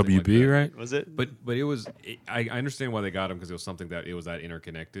 That was something WB, like that. right? Was it? But it was. I understand why they got him because it was something that it was that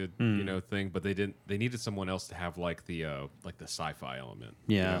interconnected, thing. But they didn't. They needed someone else to have like the sci-fi element,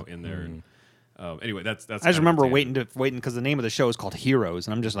 in there. Anyway, that's. I just remember waiting because the name of the show is called Heroes,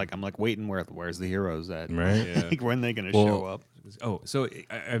 and I'm like waiting. Where's the heroes at? Right. Yeah. Like when they going to show up? Oh, so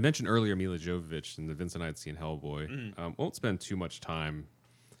I mentioned earlier Mila Jovovich and the Vincent I'd seen Hellboy. Won't spend too much time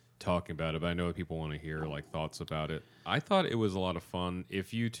talking about it, but I know people want to hear like thoughts about it. I thought it was a lot of fun.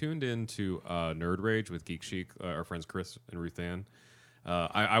 If you tuned into Nerd Rage with Geek Chic, our friends Chris and Ruth Ann,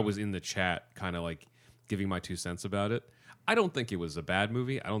 I was in the chat kind of like giving my 2 cents about it. I don't think it was a bad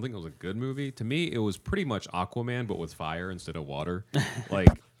movie. I don't think it was a good movie. To me, it was pretty much Aquaman, but with fire instead of water.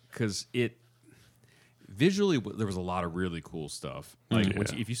 Like, because visually, there was a lot of really cool stuff. Like,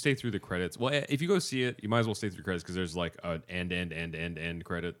 if you stay through the credits, well, if you go see it, you might as well stay through the credits because there's like an end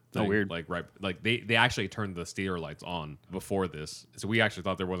credit thing. Oh, weird. Like, right. Like, they actually turned the theater lights on before this. So we actually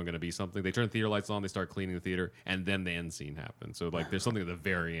thought there wasn't going to be something. They turned the theater lights on, they start cleaning the theater, and then the end scene happened. So, like, there's something at the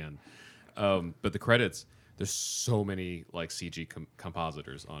very end. But the credits, there's so many like CG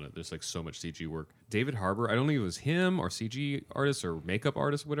compositors on it. There's like so much CG work. David Harbour, I don't know if it was him or CG artist or makeup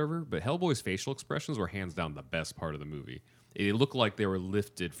artist, whatever, but Hellboy's facial expressions were hands down the best part of the movie. It looked like they were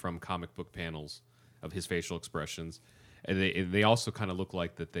lifted from comic book panels of his facial expressions. And they also kind of look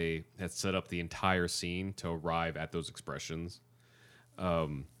like that they had set up the entire scene to arrive at those expressions.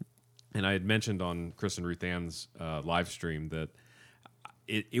 And I had mentioned on Chris and Ruth Ann's live stream that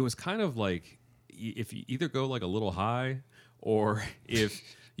it was kind of like if you either go like a little high or if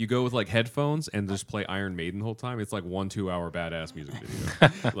you go with like headphones and just play Iron Maiden the whole time, it's like 1 2-hour badass music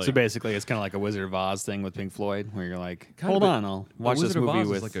video. Like, So basically, it's kind of like a Wizard of Oz thing with Pink Floyd, where you're like, kind hold of, on, I'll watch Wizard this of movie Oz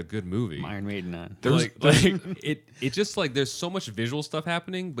with is like a good movie. Iron Maiden on. Like it just like there's so much visual stuff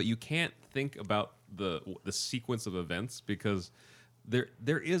happening, but you can't think about the sequence of events because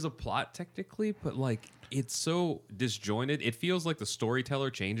there is a plot technically, but like it's so disjointed. It feels like the storyteller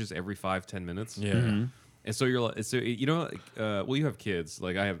changes every 5-10 minutes. Yeah. And so you're like, well, you have kids.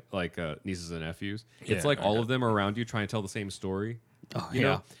 Like I have like nieces and nephews. It's Yeah, like I all got of them are around you trying to tell the same story. You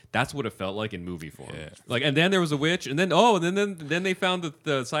know, that's what it felt like in movie form. Like, and then there was a witch, and then then they found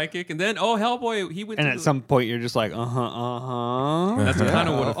the psychic, and then Hellboy, he went. And to at some point, you're just like, That's kind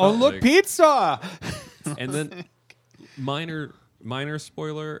of what it felt Oh, look, like. pizza. And then minor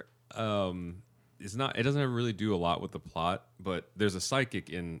spoiler, it's not, it doesn't really do a lot with the plot, but there's a psychic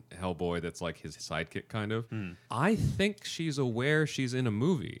in Hellboy that's like his sidekick kind of. I think she's aware she's in a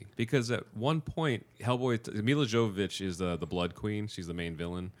movie, because at one point Hellboy, Mila Jovovich is the Blood Queen. She's the main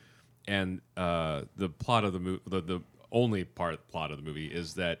villain, and the plot of the movie, the only plot of the movie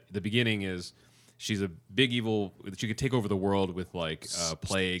is that the beginning is she's a big evil. She could take over the world with like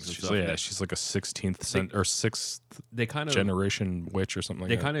plagues and stuff. Yeah, she's like a 16th or 6th they kind of generation witch or something like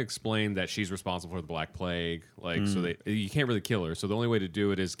they that. kind of explain that she's responsible for the Black Plague, like so you can't really kill her. So the only way to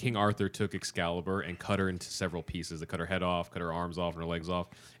do it is King Arthur took Excalibur and cut her into several pieces. They cut her head off, cut her arms off, and her legs off,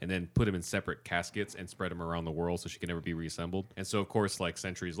 and then put them in separate caskets and spread them around the world so she can never be reassembled. And so of course, like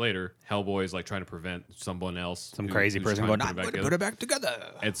centuries later, Hellboy is like trying to prevent someone else, Some crazy who's person trying going, to I'm put going to put it back together.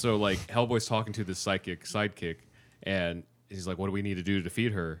 And so like Hellboy's talking to this psychic sidekick, and he's like, what do we need to do to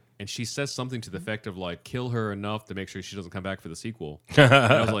defeat her? And she says something to the effect of like, kill her enough to make sure she doesn't come back for the sequel. And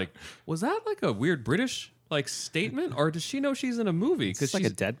I was like, was that like a weird British like statement, or does she know she's in a movie? It's Because like a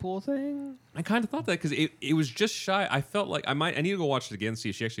Deadpool thing. I kind of thought that, because it was just shy. I felt like I need to go watch it again, see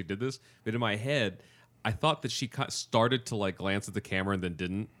if she actually did this. But in my head, I thought that she started to like glance at the camera and then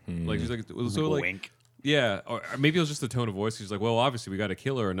didn't. Like she's like, so like wink. yeah, or maybe it was just the tone of voice. She's like, well, obviously we got to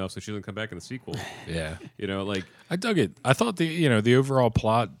kill her enough so she doesn't come back in the sequel. Yeah. You know, like I dug it. I thought the overall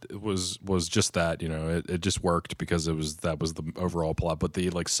plot was just that, it just worked because that was the overall plot, but the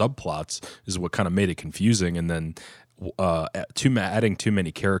like subplots is what kind of made it confusing, and then adding too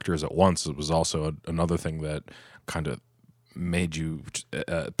many characters at once was also another thing that kind of made you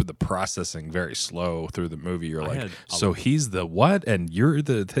the processing very slow through the movie. You're like, so he's the what, and you're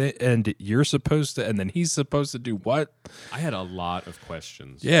the and you're supposed to, and then he's supposed to do what? I had a lot of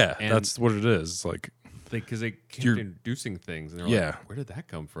questions. Yeah, and that's what it is. Like, because they keep introducing things, and they're like, where did that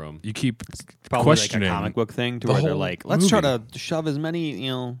come from? you keep Probably questioning like a comic book thing to the where they're whole like, let's try movie. to shove as many,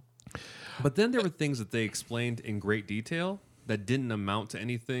 But then there were things that they explained in great detail that didn't amount to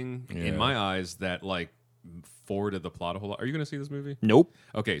anything in my eyes, that like forwarded the plot a whole lot. Are you going to see this movie? Nope.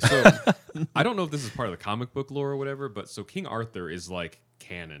 Okay, so I don't know if this is part of the comic book lore or whatever, but so King Arthur is like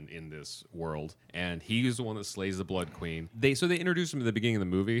canon in this world, and he's the one that slays the Blood Queen. They introduced him at the beginning of the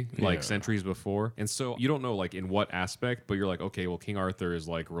movie, like centuries before, and so you don't know like in what aspect, but you're like, okay, well, King Arthur is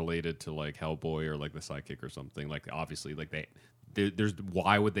like related to like Hellboy or like the Sidekick or something. Like obviously, like there's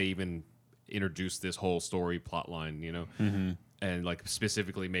why would they even introduce this whole story plot line, and like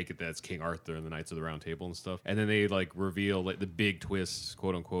specifically make it that it's King Arthur and the Knights of the Round Table and stuff. And then they like reveal like the big twist,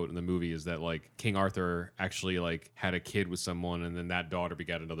 quote unquote, in the movie is that like King Arthur actually like had a kid with someone, and then that daughter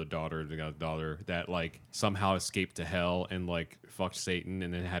begat another daughter, and got a daughter that like somehow escaped to hell and like fucked Satan,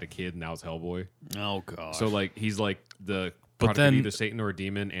 and then had a kid, and now it's Hellboy. Oh god. So like he's like the But product then- of either Satan or a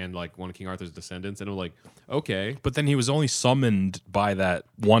demon, and like one of King Arthur's descendants, and we're like, okay. But then he was only summoned by that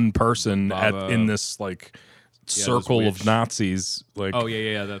one person Baba. in this like circle this of witch. Nazis. Like, Oh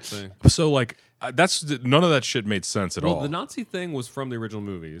yeah, that thing. so like that's none of that shit made sense at Well, all. the Nazi thing was from the original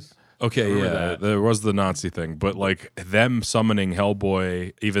movies. Okay, Remember yeah, that. there was the Nazi thing, but like them summoning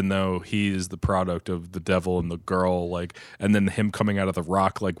Hellboy, even though he is the product of the devil and the girl, like, and then him coming out of the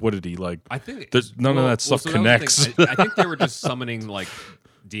rock, like, what did he like? I think There's none of that stuff so that was the connects. thing. I think they were just summoning like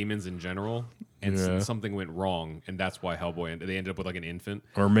demons in general, and Yeah. something went wrong, and that's why Hellboy. They ended up with like an infant,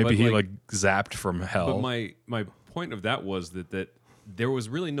 Or maybe But, he like zapped from hell. But my point of that was that there was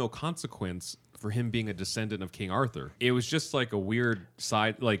really no consequence for him being a descendant of King Arthur. It was just like a weird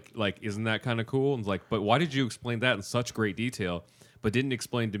side, like isn't that kind of cool? And like, but why did you explain that in such great detail, but didn't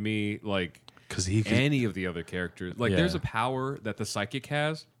explain to me like because he could, any of the other characters? Like, Yeah. there's a power that the psychic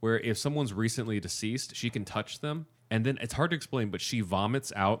has where if someone's recently deceased, she can touch them. And then it's hard to explain, but she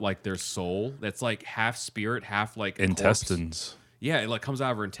vomits out like their soul. That's like half spirit, half like a corpse. intestines. Yeah, it like comes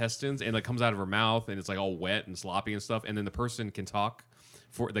out of her intestines and like comes out of her mouth, and it's like all wet and sloppy and stuff. And then the person can talk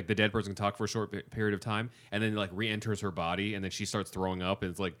for like the dead person can talk for a short period of time, and then like re-enters her body, and then she starts throwing up,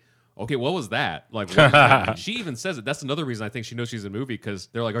 and it's like, okay, what was that? Like, what was that? She even says it. That's another reason I think she knows she's in a movie, because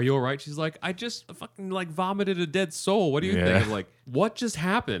they're like, "Are you all right?" She's like, "I just fucking like vomited a dead soul. What do you Yeah. think?" I'm like, what just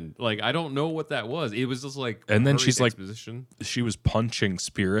happened? Like, I don't know what that was. It was just like, And then hurried she's like- exposition. She was punching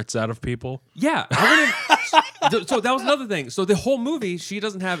spirits out of people. Yeah, I wouldn't. So that was another thing. So the whole movie, she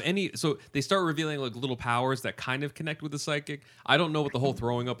doesn't have any. So they start revealing like little powers that kind of connect with the psychic. I don't know what the whole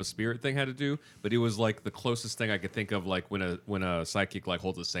throwing up a spirit thing had to do, but it was like the closest thing I could think of, like when a psychic like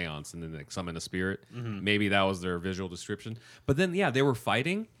holds a seance and then like summon a spirit. Maybe that was their visual description. But then yeah, they were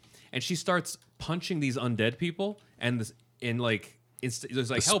fighting, and she starts punching these undead people, and like. There's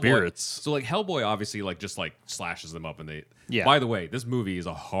like The Hellboy. spirits. So like Hellboy obviously like just like slashes them up and they. Yeah. By the way, this movie is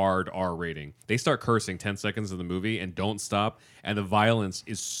a hard R rating. They start cursing 10 seconds of the movie and don't stop, and the violence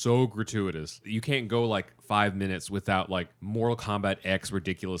is so gratuitous. You can't go like 5 minutes without like Mortal Kombat X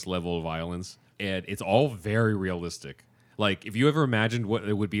ridiculous level of violence, and it's all very realistic. Like if you ever imagined what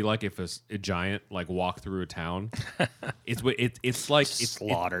it would be like if a giant like walked through a town, it's like it's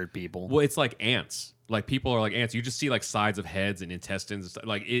Slaughtered people. well, it's like ants. Like people are like ants. You just see like sides of heads and intestines. And stuff.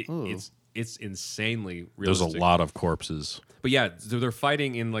 Like it's insanely There's realistic. a lot of corpses. But yeah, so they're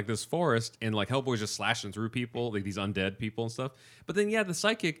fighting in like this forest, and like Hellboy's just slashing through people, like these undead people and stuff. But then yeah, the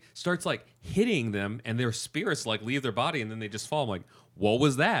psychic starts like hitting them, and their spirits like leave their body, and then they just fall. I'm like, what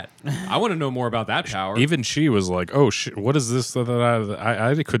was that? I want to know more about that power. Even she was like, "Oh shit, what is this that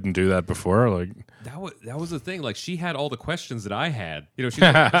I couldn't do that before?" Like that was the thing. Like she had all the questions that I had. You know, she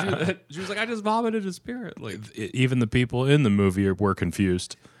was like, I just vomited a spirit. Like even the people in the movie were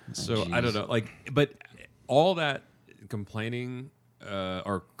confused. so, I don't know. Like, but all that complaining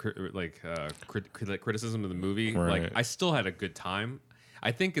or criticism of the movie, Right. like I still had a good time.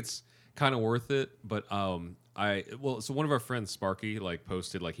 I think it's kind of worth it. But so one of our friends, Sparky, like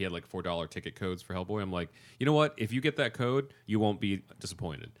posted like he had like $4 ticket codes for Hellboy. I'm like, you know what? If you get that code, you won't be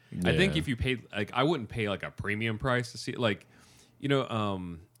disappointed. I think Yeah. if you paid like I wouldn't pay like a premium price to see it. Like, you know,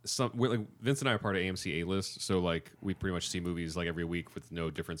 we're like Vince and I are part of AMC A-List, so like we pretty much see movies like every week with no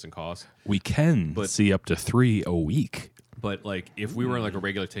difference in cost. We can But- see up to 3 a week. But like if we were like a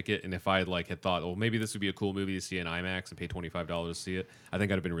regular ticket, and if I like had thought, well, maybe this would be a cool movie to see in IMAX and pay $25 to see it, I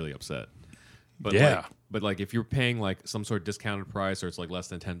think I'd have been really upset. But Yeah. like if you're paying like some sort of discounted price or it's like less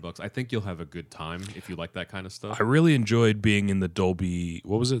than $10, I think you'll have a good time if you like that kind of stuff. I really enjoyed being in the Dolby.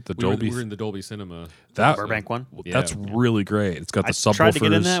 What was it? The Dolby. we were in the Dolby Cinema. that Burbank one. That's really great. It's got the I subwoofers. tried to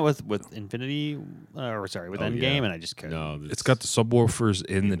get in that with Infinity, with Endgame, yeah. and I just couldn't. No, It's got the subwoofers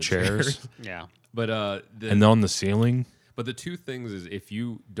in the chairs Yeah. but and on the ceiling. But the two things is if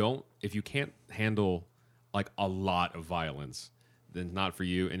you can't handle like a lot of violence, then not for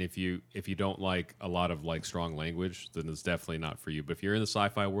you. And if you don't like a lot of like strong language, then it's definitely not for you. But if you're in the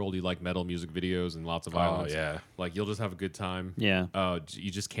sci-fi world, you like metal music videos and lots of violence. yeah. Like you'll just have a good time. Yeah. You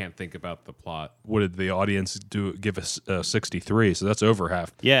just can't think about the plot. What did the audience do? Give us 63, so that's over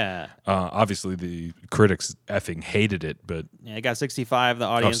half. Yeah. Obviously, the critics effing hated it, but Yeah, it got 65. The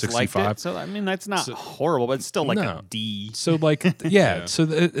audience liked 65. it. So, I mean, that's not horrible, but it's still like No. a D. so like yeah, Yeah. so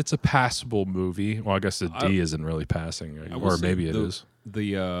it's a passable movie. Well, I guess a D isn't really passing, will or say maybe it is.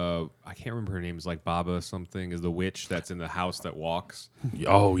 The I can't remember her name. Is like Baba something. Is the witch that's in the house that walks?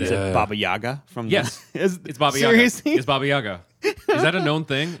 Oh Is it yeah, Baba Yaga from Yes. the, is, It's Baba Yaga. Seriously? It's Baba Yaga. Is that a known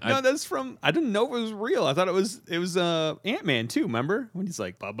thing? No, that's from. I didn't know it was real. I thought it was Ant-Man 2. Remember when he's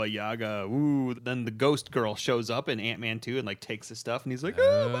like Baba Yaga? Ooh. Then the ghost girl shows up in Ant-Man 2 and like takes his stuff, and he's like,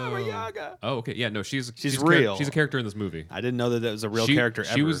 oh, Baba Yaga. Oh, okay. Yeah, no, she's real. She's a character in this movie. I didn't know that was a real character.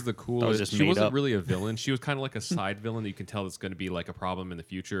 She ever. was the That coolest. was just She made wasn't up. really a villain. She was kind of like a side villain that you can tell that's going to be like a problem in the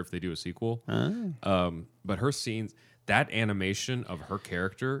future if they do a sequel. But her scenes, that animation of her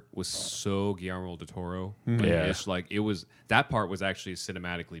character was so Guillermo del Toro. Yeah. Like it was, that part was actually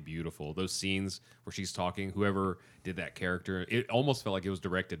cinematically beautiful. Those scenes where she's talking, whoever did that character, it almost felt like it was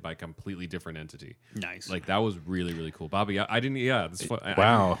directed by a completely different entity. Nice. Like that was really, really cool. Bobby, I didn't, yeah. This,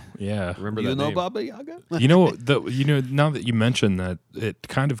 wow, yeah. I remember you that know name. Baba Yaga? Now that you mentioned that, it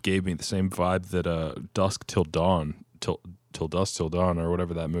kind of gave me the same vibe that Dusk Till Dawn, till Dusk Till Dawn, or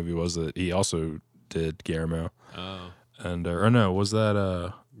whatever that movie was that he also did, Guillermo. Oh. And or no, was that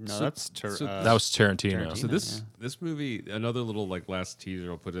No, that's that was Tarantino. So this movie, another little like last teaser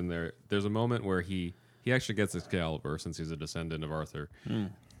I'll put in there. There's a moment where he actually gets Excalibur since he's a descendant of Arthur.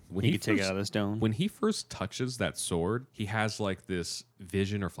 When he could take it out of the stone. When he first touches that sword, he has like this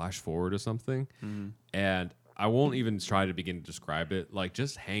vision or flash forward or something, and I won't even try to begin to describe it. Like,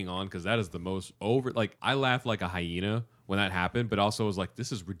 just hang on, because that is the most over. Like, I laughed like a hyena when that happened, but also was like,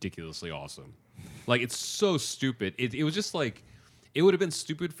 this is ridiculously awesome. Like, it's so stupid. It was just like, it would have been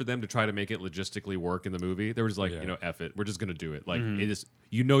stupid for them to try to make it logistically work in the movie. There was like, Yeah. you know, F it. We're just gonna do it. Like it is,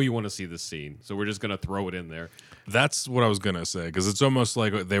 you know, you want to see this scene, so we're just gonna throw it in there. That's what I was gonna say, because it's almost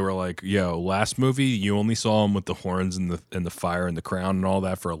like they were like, "Yo, last movie you only saw him with the horns and the fire and the crown and all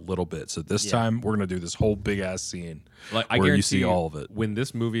that for a little bit. So this time we're gonna do this whole big ass scene Like I where you guarantee see all of it." when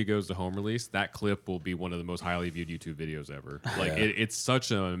this movie goes to home release, that clip will be one of the most highly viewed YouTube videos ever. Like it's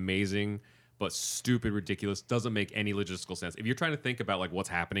such an amazing but stupid, ridiculous, doesn't make any logistical sense. If you're trying to think about like what's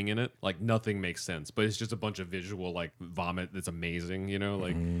happening in it, like nothing makes sense. But it's just a bunch of visual like vomit that's amazing, you know,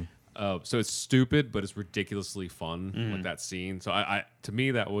 like. So it's stupid, but it's ridiculously fun, like that scene. So I to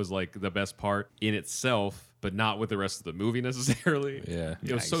me, that was like the best part in itself, but not with the rest of the movie necessarily. Yeah.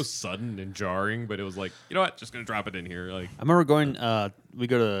 It was so sudden and jarring, but it was like, you know what, just gonna drop it in here. Like, I remember going. We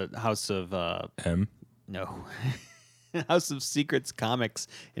go to House of M. no. House of Secrets Comics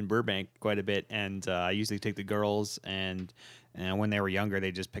in Burbank quite a bit, and I usually take the girls, and when they were younger,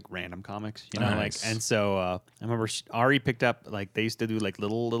 they just pick random comics, you know, Nice. like. And so I remember Ari picked up, like, they used to do like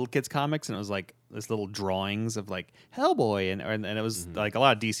little kids comics, and it was like this little drawings of like Hellboy, and it was like a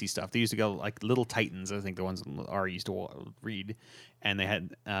lot of DC stuff. They used to go like Little Titans, I think the ones Ari used to read, and they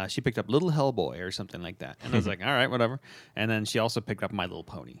had she picked up Little Hellboy or something like that, and I was like, all right, whatever. And then she also picked up My Little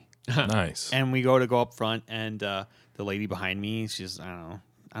Pony. Nice. And we go up front, and the lady behind me, she's I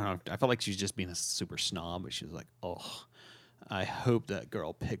don't know. I felt like she was just being a super snob, but she was like, "Oh, I hope that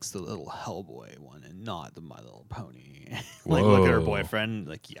girl picks the Little Hellboy one and not the My Little Pony." Like, look at her Whoa. boyfriend.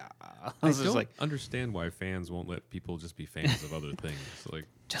 Like, yeah. I I was just don't like, understand why fans won't let people just be fans of other things. Like,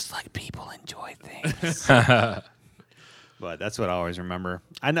 just like people enjoy things. But that's what I always remember.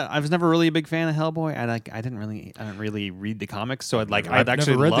 I was never really a big fan of Hellboy. I didn't really read the comics, so I'd I've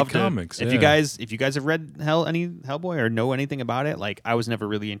actually never read the love comics, to. yeah. If you guys have read any Hellboy or know anything about it, like, I was never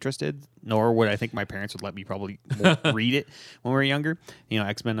really interested, nor would I think my parents would let me probably read it when we were younger. You know,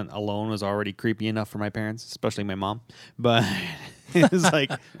 X-Men alone was already creepy enough for my parents, especially my mom. But it was like,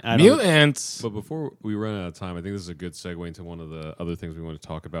 I don't know. Mutants. but before we run out of time, I think this is a good segue into one of the other things we want to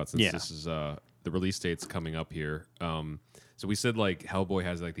talk about, since Yeah. this is the release date's coming up here. So we said like Hellboy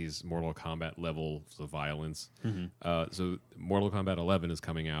has like these Mortal Kombat levels of violence. So Mortal Kombat 11 is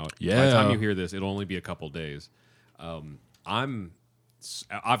coming out. By the time Yeah. you hear this, it'll only be a couple days. I'm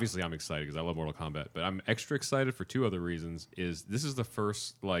excited because I love Mortal Kombat, but I'm extra excited for two other reasons. Is this is the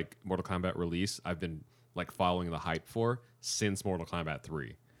first like Mortal Kombat release I've been like following the hype for since Mortal Kombat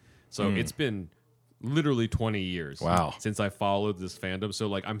 3. So it's been literally 20 years Wow. since I followed this fandom. So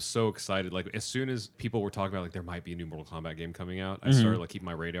like I'm so excited. Like as soon as people were talking about like there might be a new Mortal Kombat game coming out, I started like keeping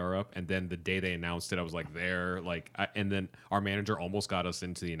my radar up. And then the day they announced it, I was like there. And then our manager almost got us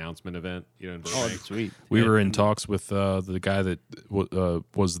into the announcement event. You know, in Burbank. Sweet. We were in talks with the guy that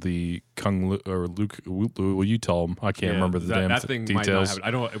was the Kung or Luke. Will you tell him? I can't remember the damn that thing might not details. happen.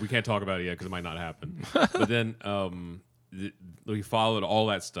 I don't. We can't talk about it yet because it might not happen. But then we followed all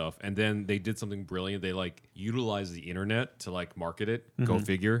that stuff, and then they did something brilliant. They like utilized the internet to like market it. Go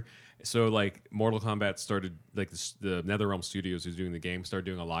figure. So like Mortal Kombat started like the NetherRealm Studios, who's doing the game, started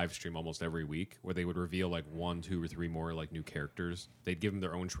doing a live stream almost every week where they would reveal like 1, 2, or 3 more like new characters. They'd give them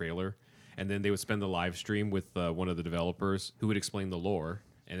their own trailer, and then they would spend the live stream with one of the developers who would explain the lore,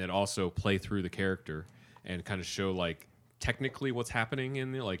 and then also play through the character and kind of show like technically what's happening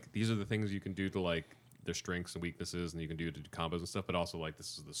in there. Like these are the things you can do to like their strengths and weaknesses, and you can do to do combos and stuff, but also like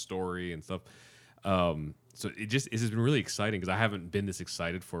this is the story and stuff. So it has been really exciting because I haven't been this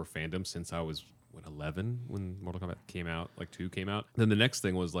excited for fandom since I was 11 when Mortal Kombat came out, like 2 came out. Then the next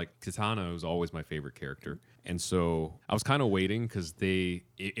thing was like Kitana was always my favorite character, and so I was kind of waiting because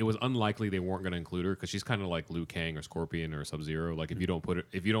it was unlikely they weren't going to include her because she's kind of like Liu Kang or Scorpion or Sub-Zero. Like if you don't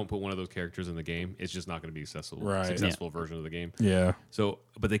put one of those characters in the game, it's just not going to be a successful version of the game. Yeah. So,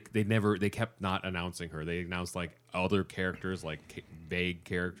 but they kept not announcing her. They announced like other characters, like vague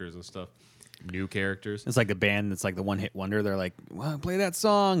characters and stuff, new characters. It's like the band that's like the one-hit wonder. They're like, well, play that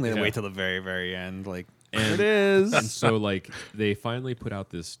song. They Yeah. wait till the very, very end. Like, And- it is. And so like they finally put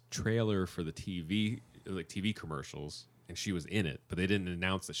out this trailer for the TV commercials, and she was in it, but they didn't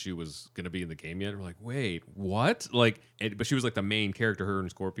announce that she was going to be in the game yet. We're like, wait, what? But she was like the main character, her and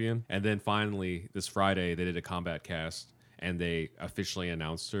Scorpion. And then finally this Friday they did a combat cast, and they officially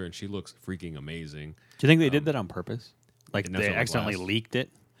announced her, and she looks freaking amazing. Do you think they did that on purpose? Like and that's they what it accidentally was. leaked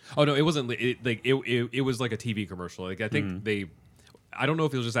it? Oh no, it wasn't. It was like a TV commercial. Like I think I don't know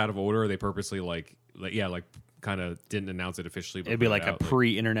if it was just out of order or they purposely kind of didn't announce it officially. But It'd be put like it a out,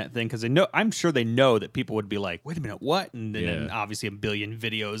 pre-internet thing because they know. I'm sure they know that people would be like, "Wait a minute, what?" And then Yeah. obviously a billion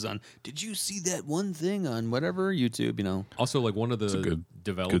videos on. Did you see that one thing on whatever YouTube? You know, Also, like one of the good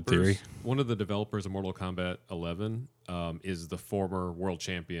developers, theory. one of the developers of Mortal Kombat 11, is the former world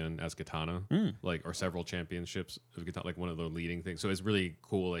champion as Katana, like or several championships of Katana, like one of the leading things. So it's really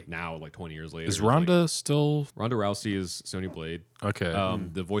cool. Like now, like 20 years later, Is it's Ronda still like, Ronda Rousey is Sonya Blade. okay?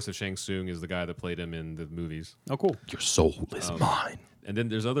 The voice of Shang Tsung is the guy that played him in the movies. Oh, cool. Your soul is mine. And then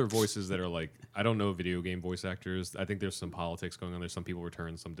there's other voices that are like, I don't know video game voice actors. I think there's some politics going on. There's some people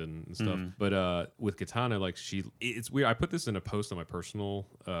returned, some didn't and stuff. But with Katana, like it's weird. I put this in a post on my personal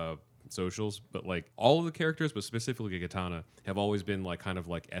socials, but like all of the characters, but specifically Katana, have always been like kind of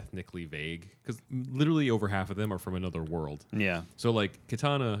like ethnically vague because literally over half of them are from another world. Yeah. So like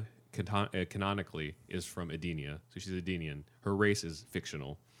Katana canonically is from Edenia, so she's Edenian. Her race is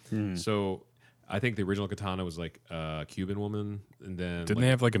fictional. So I think the original Katana was like a Cuban woman, and then Didn't they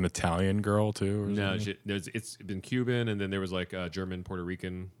have like an Italian girl too? Or no, something? it's been Cuban, and then there was like a German Puerto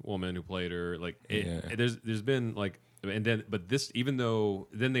Rican woman who played her. Like there's been like, and then but this, even though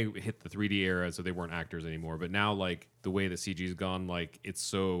then they hit the 3D era, so they weren't actors anymore. But now like the way that CG's gone, like it's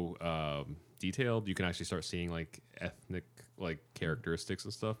so detailed, you can actually start seeing like ethnic like characteristics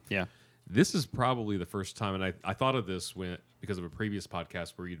and stuff. Yeah. This is probably the first time, and I thought of this because of a previous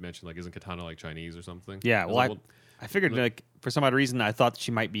podcast where you'd mentioned like, isn't Katana like Chinese or something? Yeah. I was Well, like, I figured like for some odd reason I thought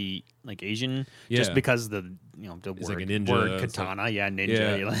she might be like Asian, just Yeah. because the the It's word, like a ninja, word it's like- katana,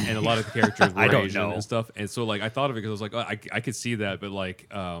 ninja, yeah, and a lot of the characters were I don't Asian know. and stuff, and so like I thought of it because I was like, oh, I could see that, but like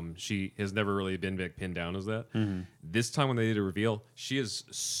she has never really been pinned down as that. This time when they did a reveal, she is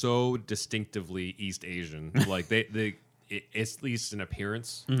so distinctively East Asian, like it's at least an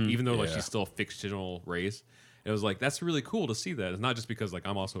appearance, even though like Yeah. she's still a fictional race. It was like that's really cool to see that. It's not just because like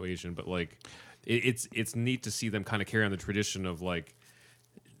I'm also Asian, but like it's neat to see them kind of carry on the tradition of like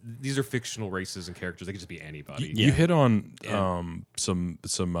these are fictional races and characters. They could just be anybody. You hit on some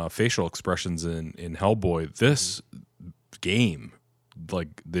facial expressions in Hellboy. This game,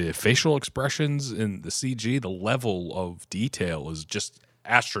 like the facial expressions in the CG, the level of detail is just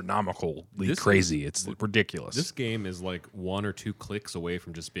astronomically This crazy. It's ridiculous. This game is like 1 or 2 clicks away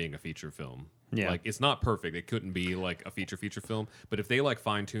from just being a feature film. Yeah. Like it's not perfect. It couldn't be like a feature film, but if they like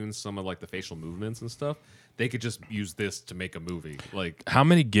fine tune some of like the facial movements and stuff, they could just use this to make a movie. Like How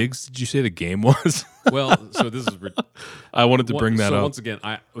many gigs did you say the game was? well, so this is I wanted to bring that so up. once again,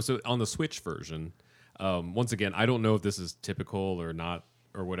 so on the Switch version, once again, I don't know if this is typical or not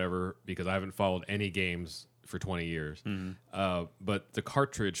or whatever because I haven't followed any games for 20 years. But the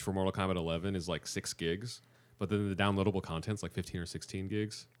cartridge for Mortal Kombat 11 is like 6 gigs, but then the downloadable content's like 15 or 16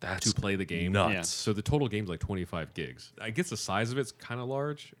 gigs That's to play the game. nuts. Yeah. So the total game's like 25 gigs. I guess the size of it's kind of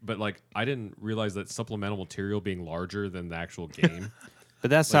large, but like I didn't realize that supplemental material being larger than the actual game.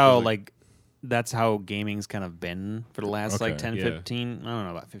 But that's Like, how like- like that's how gaming's kind of been for the last like Okay. 10, Yeah. 15, I don't know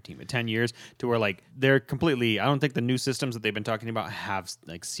about 15, but 10 years to where like they're completely, I don't think the new systems that they've been talking about have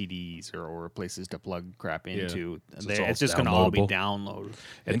like CDs or places to plug crap into. So They- it's all it's just going to all be downloadable? downloaded.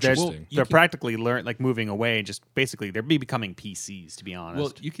 Interesting. They're practically like moving away, just basically they're becoming PCs, to be honest.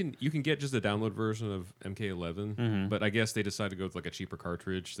 Well, you can get just the download version of MK11, but I guess they decided to go with like a cheaper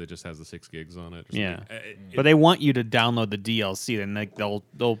cartridge that just has the 6 gigs on it. or Yeah. something. But they want you to download the DLC. Then like they'll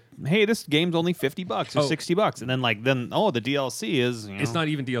hey, this game's only $50 or Oh. $60, and then the DLC is It's not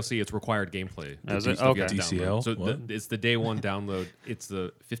even DLC; it's required gameplay. Is The it? stuff you have Okay. to download. DCL? So What? it's the day one download. It's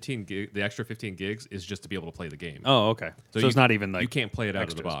the 15 gig. The extra 15 gigs is just to be able to play the game. Oh, okay. So you- it's not even like you can't play it out of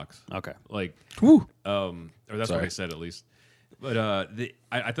the extras. box. Okay. Like, Woo. or that's what Sorry. they said at least. But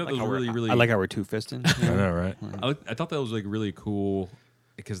I thought that was really. I like how we're two fisting. I know, right? I thought that was like really cool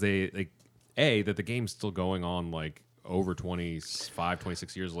because they like that the game's still going on like over 25,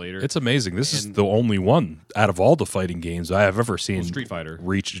 26 years later. It's amazing. This is And- the only one out of all the fighting games I have ever seen Street Fighter.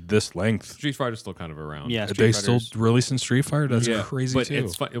 reach this length. Street Fighter's still kind of around. Yeah, Are Street they still Fighter's- releasing Street Fighter? That's Yeah, crazy but too.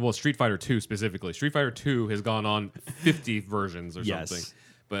 it's well, Street Fighter 2 specifically. Street Fighter 2 has gone on 50 versions or Yes. something.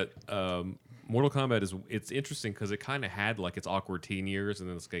 But Mortal Kombat it's interesting because it kind of had like its awkward teen years and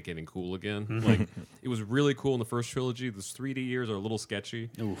then it's like getting cool again. Like it was really cool in the first trilogy. Those 3D years are a little sketchy.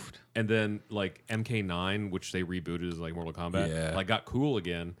 Oof. And then like MK9, which they rebooted as like Mortal Kombat, Yeah. like got cool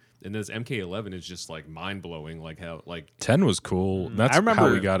again. And then this MK11 is just like mind blowing. Like how like 10 was cool. That's I remember-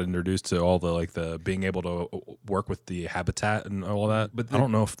 how we got introduced to all the being able to work with the habitat and all that. But I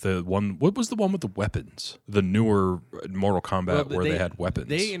don't know if what was the one with the weapons? The newer Mortal Kombat Well, where they had weapons.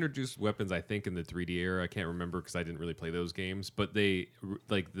 They introduced weapons, I think, in the 3D era. I can't remember because I didn't really play those games. But they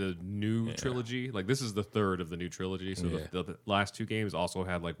like the new trilogy. Like this is the third of the new trilogy. So Yeah. the last 2 games also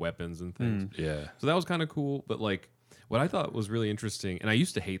had like weapons and things. yeah. So that was kind of cool. But like what I thought was really interesting, and I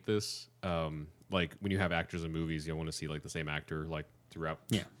used to hate this. Like when you have actors in movies, you want to see like the same actor like throughout.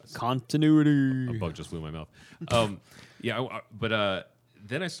 Yeah. A Continuity. bug just flew in my mouth. But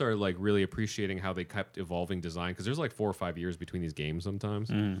then I started like really appreciating how they kept evolving design, because there's like 4 or 5 years between these games sometimes.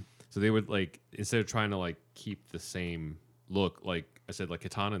 So they would like, instead of trying to like keep the same look, like I said, like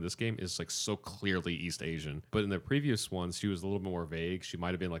Kitana in this game is like so clearly East Asian, but in the previous ones she was a little bit more vague. She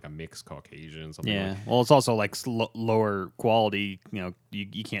might have been like a mixed Caucasian, something. Yeah. Like. Well, it's also like lower quality. You know,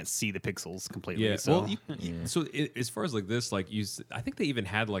 you can't see the pixels completely. Yeah. So. Well, so as far as like this, like I think they even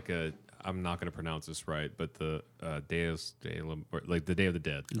had like a. I'm not going to pronounce this right, but the like the Day of the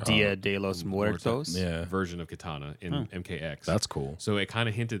Dead, Dia de los Muertos. Yeah. version of Kitana in MKX. That's cool. So it kind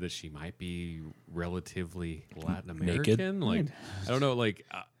of hinted that she might be relatively Latin Naked? American. Like I don't know, like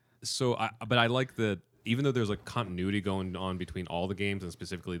but I like that even though there's like continuity going on between all the games and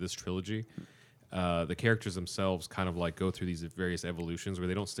specifically this trilogy, the characters themselves kind of like go through these various evolutions where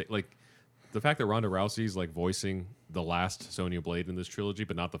they don't stay like. The fact that Ronda Rousey's like voicing the last Sonya Blade in this trilogy,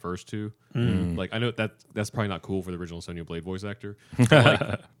 but not the first two, like I know that's probably not cool for the original Sonya Blade voice actor. But,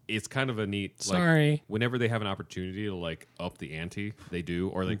 like, it's kind of a neat. Like, Sorry. whenever they have an opportunity to like up the ante, they do,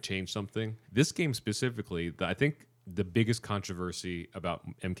 or like change something. This game specifically, I think the biggest controversy about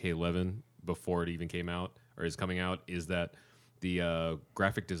MK11 before it even came out or is coming out is that the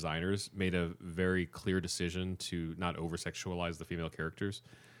graphic designers made a very clear decision to not over-sexualize the female characters.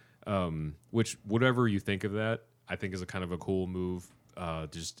 Which, whatever you think of that, I think is a kind of a cool move,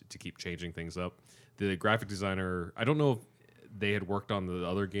 just to keep changing things up. The graphic designer, I don't know if they had worked on the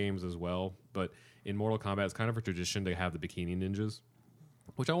other games as well, but in Mortal Kombat, it's kind of a tradition to have the bikini ninjas,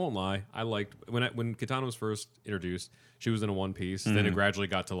 which I won't lie, I liked. When Kitana was first introduced, she was in a one piece, then it gradually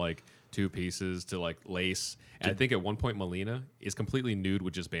got to like 2 pieces to like lace. And I think at one point, Melina is completely nude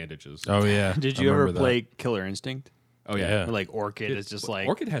with just bandages. Oh yeah. Did I you ever remember that. play Killer Instinct? Oh yeah. Where, like Orchid is just like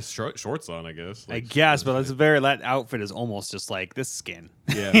Orchid has shorts on, I guess. I Like, guess, but that outfit is almost just like this skin.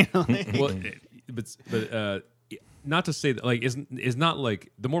 Yeah. You know, like- Well, but not to say that like is not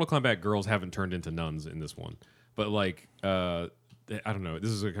like the Mortal Kombat girls haven't turned into nuns in this one, but like I don't know.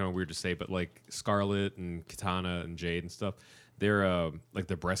 This is kind of weird to say, but like Scarlet and Kitana and Jade and stuff, they're like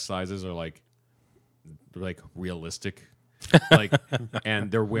their breast sizes are like realistic. Like, and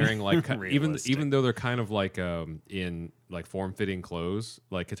they're wearing like even though they're kind of like in like form-fitting clothes,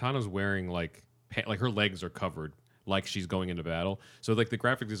 like Kitana's wearing like her legs are covered like she's going into battle. So like the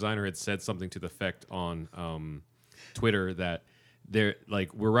graphic designer had said something to the effect on Twitter that they're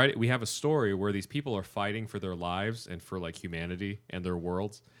like we have a story where these people are fighting for their lives and for like humanity and their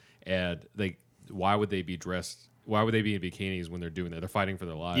worlds, and why would they be dressed? Why would they be in bikinis when they're doing that? They're fighting for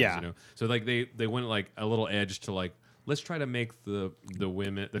their lives, Yeah. you know. So like they went like a little edge to like. Let's try to make the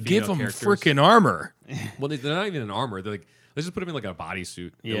women, the female Give them characters. freaking armor. Well, they're not even in armor. They're like, let's just put them in like a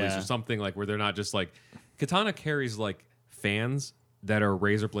bodysuit, at least, Yeah. or something like where they're not just like. Kitana carries like fans that are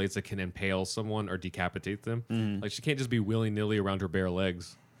razor blades that can impale someone or decapitate them. Like she can't just be willy nilly around her bare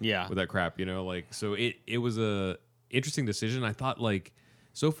legs. Yeah. With that crap, you know, like so it was a interesting decision. I thought like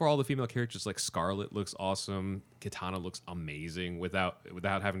so far all the female characters like Scarlet looks awesome, Kitana looks amazing without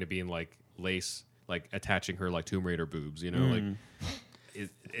having to be in like lace. Like attaching her like Tomb Raider boobs, you know, like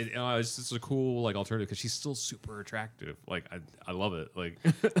it's just a cool like alternative because she's still super attractive. Like I love it. Like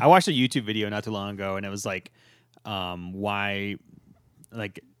I watched a YouTube video not too long ago, and it was like, why,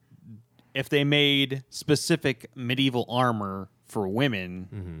 like, if they made specific medieval armor for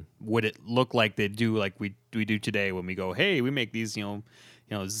women, would it look like they do like we do today when we go, hey, we make these, you know,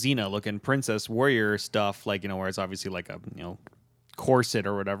 Xena looking princess warrior stuff, like, you know, where it's obviously like a, you know, corset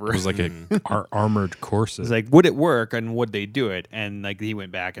or whatever. It was like a armored corset. It's like, would it work and would they do it? And like he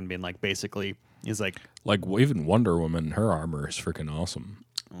went back and been like, basically, he's like, even Wonder Woman, her armor is freaking awesome.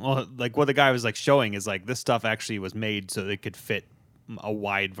 well, like what the guy was like showing is like this stuff actually was made so it could fit a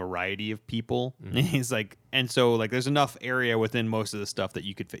wide variety of people. And he's like, and so like there's enough area within most of the stuff that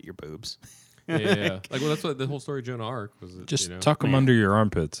you could fit your boobs. yeah. Like well, that's what the whole story of Joan of Arc was. Just you know? tuck them under your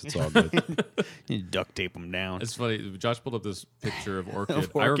armpits. It's all good. You duct tape them down. It's funny. Josh pulled up this picture of Orchid.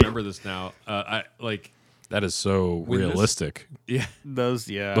 Of I Orchid. remember this now. I like. That is so When this- realistic. Yeah. Those,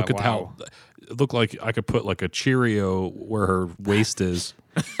 yeah. Look at wow. how it looked like I could put like a Cheerio where her waist is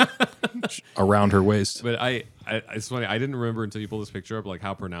around her waist. But it's funny. I didn't remember until you pulled this picture up, like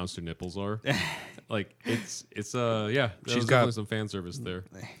how pronounced her nipples are. Like it's yeah. She's She's got- got some fan service there.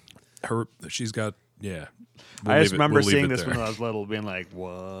 She's got yeah. I just remember We'll leave seeing it this there. when I was little, being like,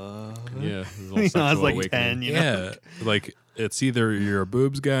 what? Yeah, You know, I was like 10, you know? Yeah, like it's either you're a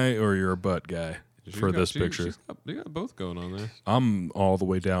boobs guy or you're a butt guy She's for got- this she- picture. They got both going on there. I'm all the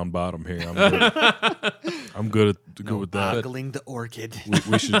way down bottom here. I'm good. I'm good with that. Ogling the orchid.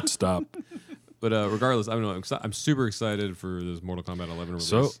 We should stop. But regardless, I don't know. I'm super excited for this Mortal Kombat 11 release.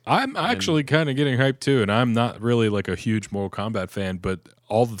 So I'm actually kind of getting hyped too, and I'm not really like a huge Mortal Kombat fan, but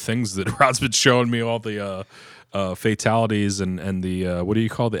all the things that Rod's been showing me, all the fatalities and the what do you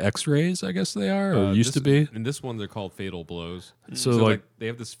call the X-rays? I guess they are or used to be. In this one, they're called fatal blows. So like they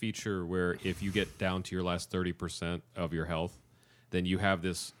have this feature where if you get down to your last 30% of your health, then you have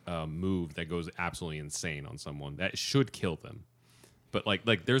this move that goes absolutely insane on someone that should kill them. But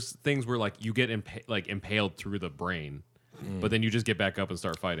like there's things where like you get impaled through the brain, but then you just get back up and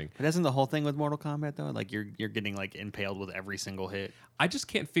start fighting. But isn't the whole thing with Mortal Kombat though? Like you're getting like impaled with every single hit. I just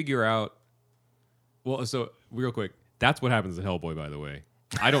can't figure out. Well, so real quick, that's what happens in Hellboy, by the way.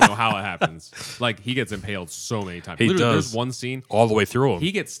 I don't know how it happens. Like he gets impaled so many times. He Literally, does. There's one scene all the way through him.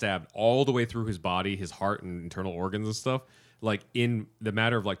 he gets stabbed all the way through his body, his heart, and internal organs and stuff. Like in the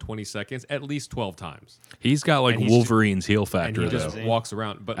matter of like 20 seconds, at least 12 times. He's got like And he's Wolverine's heel And factor he though. just walks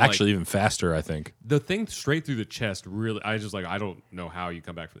around. But Actually, like, even faster, I think. the thing straight through the chest, really, I don't know how you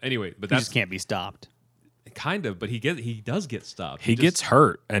come back from. Anyway, but You that's just can't be stopped. kind of. But he does get stopped. He gets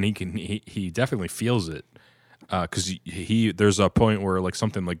hurt, and he definitely feels it. Because he there's a point where like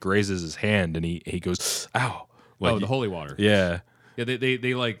something like grazes his hand, and he goes, "Ow!" Like, the holy water. yeah. Yeah,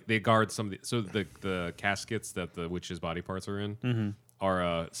 they guard some of the, so the caskets that the witch's body parts are in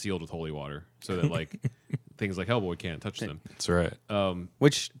are sealed with holy water, so that like things like Hellboy can't touch them. That's right.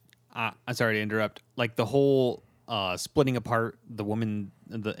 Which I'm sorry to interrupt. Like the whole splitting apart the woman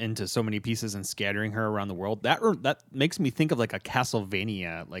into so many pieces and scattering her around the world. That makes me think of like a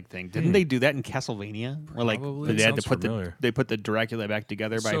Castlevania like thing. Didn't they do that in Castlevania? Where like Probably. they had to Sounds put familiar. they put the Dracula back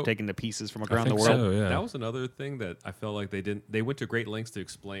together by So- taking the pieces from I around the think world. so, yeah. That was another thing that I felt like they went to great lengths to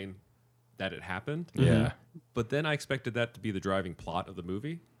explain that it happened. Yeah. But then I expected that to be the driving plot of the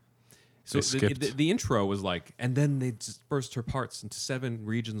movie. So They skipped. the intro was like, and then they dispersed her parts into 7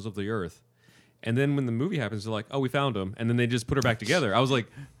 regions of the earth. And then when the movie happens, they're like, oh, we found them. And then they just put her back together. I was like,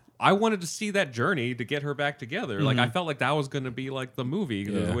 I wanted to see that journey to get her back together. Like, I felt like that was going to be like the movie,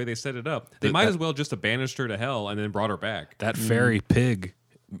 Yeah. the way they set it up. They might as well just have banished her to hell and then brought her back. That fairy pig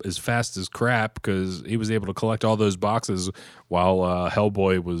is fast as crap because he was able to collect all those boxes while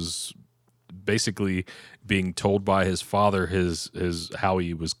Hellboy was basically being told by his father his how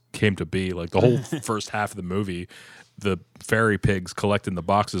he came to be. Like the whole first half of the movie, the fairy pig's collecting the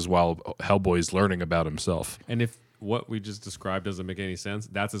boxes while Hellboy's learning about himself. And if what we just described doesn't make any sense,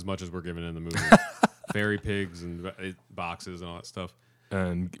 that's as much as we're given in the movie. Fairy pigs and boxes and all that stuff.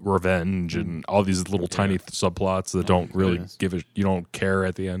 And revenge and all these little tiny subplots that don't really goodness. you don't care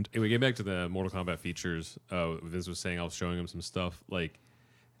at the end. Anyway, get back to the Mortal Kombat features. Vince was saying I was showing him some stuff. Like,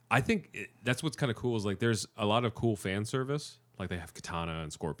 I think that's what's kind of cool is like there's a lot of cool fan service. Like they have Katana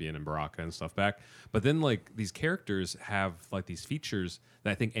and Scorpion and Baraka and stuff back. But then like these characters have like these features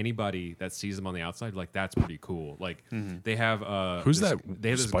that I think anybody that sees them on the outside, like that's pretty cool. Like they have Who's this, that they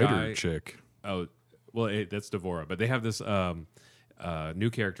have this spider guy, chick? Oh, well, that's Devora. But they have this new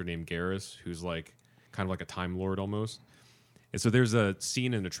character named Garrus, who's like kind of like a Time Lord almost. And so there's a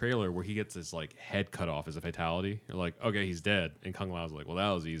scene in the trailer where he gets his like head cut off as a fatality. You're like, okay, he's dead. And Kung Lao's like, well, that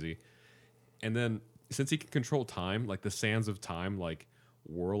was easy. And then since he can control time, like the sands of time like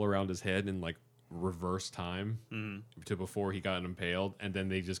whirl around his head and like reverse time to before he got impaled, and then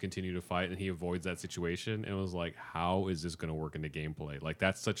they just continue to fight and he avoids that situation. And it was like, how is this gonna work into gameplay? Like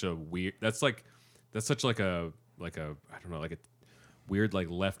that's such a weird that's such like a I don't know, like a weird like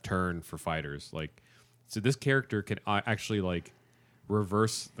left turn for fighters. Like so this character can actually like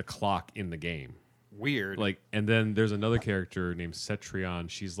reverse the clock in the game. Weird. Like, and then there's another character named Cetrion.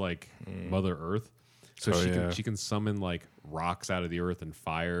 She's like Mother Earth, so she can summon like rocks out of the earth and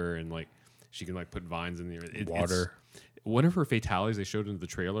fire, and like she can like put vines in the earth. Water. One of her fatalities they showed in the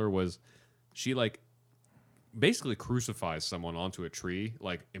trailer was she like basically crucifies someone onto a tree,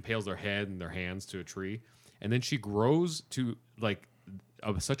 like impales their head and their hands to a tree, and then she grows to like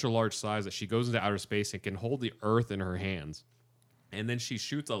such a large size that she goes into outer space and can hold the earth in her hands, and then she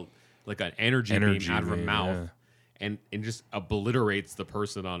shoots an energy beam out of her mouth and just obliterates the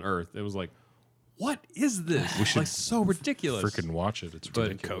person on Earth. It was like, what is this? We should so ridiculous. Freaking watch it. It's But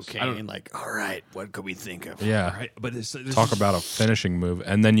ridiculous. cocaine. Like, all right, what could we think of? Yeah. Right, but it's Talk about a finishing move,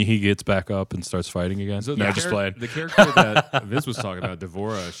 and then he gets back up and starts fighting again. So No, the just playing. The character that Vince was talking about,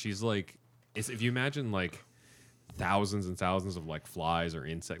 Devora, she's like, if you imagine like thousands and thousands of like flies or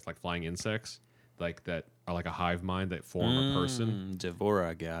insects, like flying insects, like that are like a hive mind that form a person.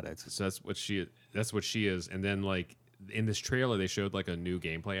 Devora, got it. So that's what she is. And then like in this trailer, they showed like a new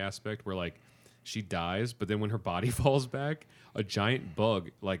gameplay aspect where like she dies, but then when her body falls back, a giant bug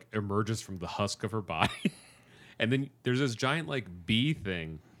like emerges from the husk of her body, and then there's this giant like bee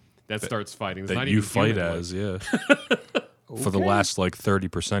thing that starts fighting. It's that not you even fight human, as, yeah. For the last like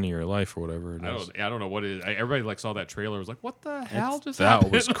 30% of your life or whatever it is. I don't know what it is. Everybody like saw that trailer. Was like, what the hell just That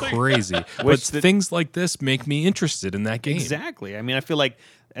happened? was Like, crazy. But Which the- things like this make me interested in that game. Exactly. I mean, I feel like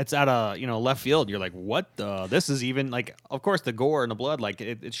it's out of left field. You're like, what the? This is even like, of course, the gore and the blood, like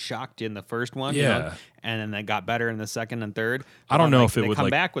it shocked you in the first one, Yeah. and then it got better in the second and third. I don't But, know like, if it they would, come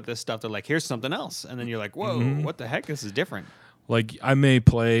like- back with this stuff. They're like, here's something else, and then you're like, whoa, what the heck? This is different. Like I may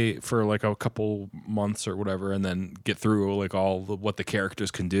play for like a couple months or whatever, and then get through like what the characters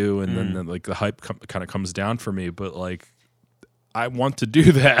can do, and then like the hype kind of comes down for me. But like, I want to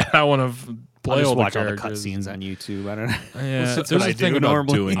do that. I want to play I'll just all watch the all the characters. cutscenes on YouTube. I don't know. Yeah, That's there's what a I thing do about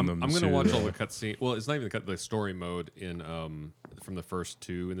normally. doing I'm them. going to too, watch all though. the cutscene. Well, it's not even the story mode in from the first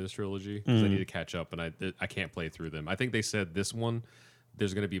two in this trilogy because I need to catch up, and I can't play through them. I think they said this one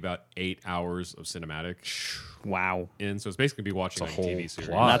there's going to be about 8 hours of cinematic Wow. in, so it's basically gonna be watching It's like a a whole TV series.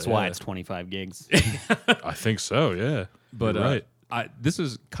 plot. That's why yeah. it's 25 gigs. I think so. Yeah, But You're right. this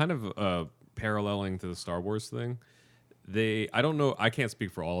is kind of paralleling to the Star Wars thing. I don't know, I can't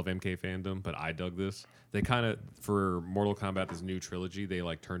speak for all of MK fandom, but I dug this. They kind of, for Mortal Kombat, this new trilogy, they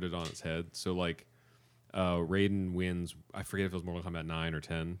like turned it on its head. So like Raiden wins, I forget if it was Mortal Kombat 9 or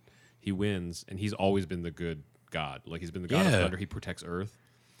 10. He wins, and he's always been the good god. Like he's been the god of Yeah. thunder. He protects Earth.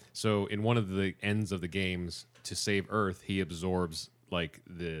 So in one of the ends of the games, to save Earth, he absorbs like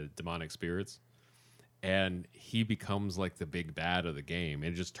the demonic spirits, and he becomes like the big bad of the game.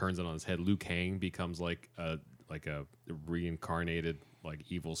 It just turns it on its head. Liu Kang becomes like a reincarnated like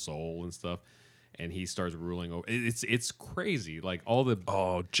evil soul and stuff, and he starts ruling over. It's crazy. Like all the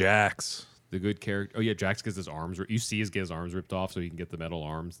Jax. the good character. Oh yeah, Jax gets his arms. You see his get his arms ripped off so he can get the metal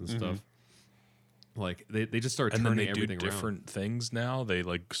arms and stuff. Like they just start And then turning they do everything around. different things now. They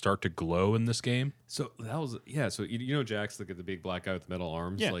like start to glow in this game. So that was So you know Jax, the big black guy with metal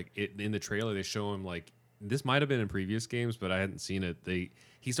arms. Yeah. Like in the trailer, they show him like this might have been in previous games, but I hadn't seen it.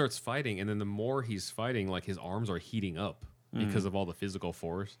 He starts fighting, and then the more he's fighting, like his arms are heating up because of all the physical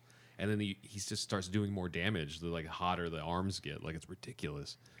force. And then he just starts doing more damage. The like hotter the arms get, like it's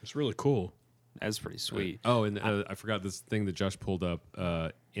ridiculous. It's really cool. That's pretty sweet. Oh, and I forgot this thing that Josh pulled up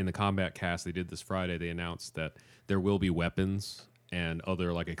in the Combat Cast. They did this Friday. They announced that there will be weapons and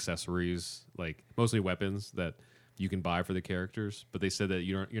other like accessories, like mostly weapons that you can buy for the characters. But they said that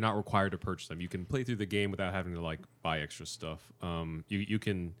you're not required to purchase them. You can play through the game without having to like buy extra stuff. You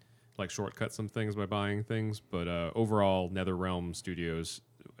can like shortcut some things by buying things, but overall, NetherRealm Studios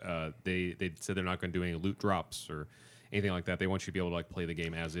they said they're not going to do any loot drops or anything like that. They want you to be able to like play the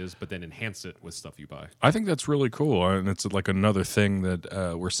game as is, but then enhance it with stuff you buy. I think that's really cool, and it's like another thing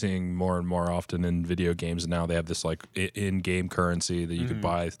that we're seeing more and more often in video games. Now they have this like in-game currency that you could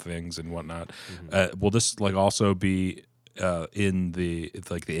buy things and whatnot. Will this like also be in the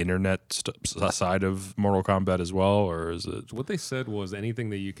internet side of Mortal Kombat as well, or is it? So what they said was anything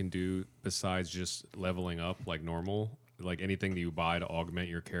that you can do besides just leveling up like normal, like anything that you buy to augment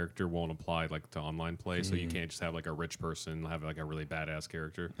your character won't apply like to online play. So you can't just have like a rich person have like a really badass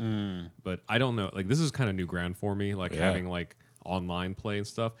character. But I don't know, like this is kind of new ground for me, like having like online play and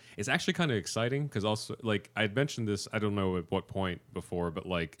stuff. It's actually kind of exciting because also like I had mentioned this, I don't know at what point before, but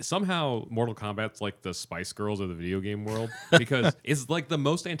like somehow Mortal Kombat's like the Spice Girls of the video game world because it's like the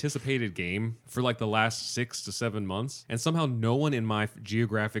most anticipated game for like the last 6 to 7 months, and somehow no one in my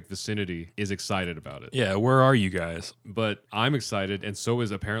geographic vicinity is excited about it. Yeah, where are you guys? But I'm excited, and so is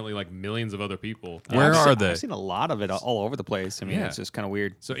apparently like millions of other people. Where are they? I've seen a lot of it all over the place. I mean, Yeah. it's just kind of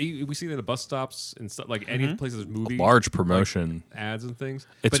weird. So we see that at bus stops and stuff, like any places, movies, Large promotion. ads and things.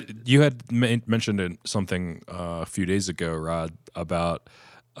 It's But you had mentioned something a few days ago, Rod, about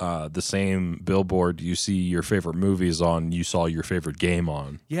the same billboard you see your favorite movies on. You saw your favorite game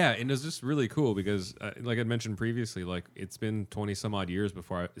on. yeah, and it's just really cool because, like I mentioned previously, like it's been 20 some odd years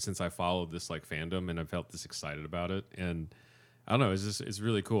since I followed this like fandom, and I felt this excited about it. And I don't know, it's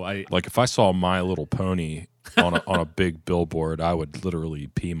really cool. Like if I saw My Little Pony on a big billboard, I would literally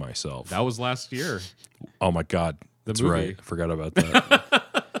pee myself. That was last year. Oh my God, that's movie. right. I forgot about that.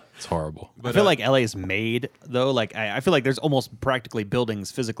 It's horrible. I feel like LA is made though. Like I feel like there's almost practically buildings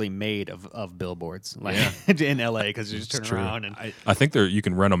physically made of billboards, like in LA, because you just turn around and I think you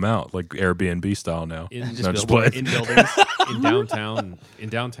can rent them out like Airbnb style now. In No, just billboard- playing. in buildings. in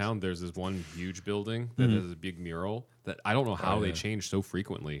downtown, there's this one huge building that has a big mural that I don't know how they change so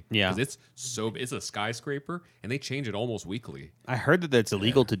frequently. Yeah. because it's a skyscraper, and they change it almost weekly. I heard that it's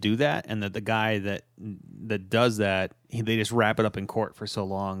illegal to do that, and that the guy that does that, they just wrap it up in court for so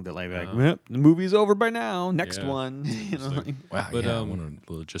long that like well, the movie's over by now. Next Yeah. one. You know, like, Wow, But, yeah, I wonder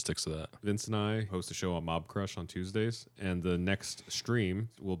the logistics of that. Vince and I host a show on Mob Crush on Tuesdays, and the next stream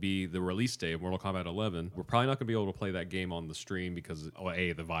will be the release day of Mortal Kombat 11. We're probably not going to be able to play that game on the stream because,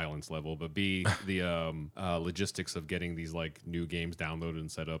 A, the violence level, but B, the logistics of getting these like new games downloaded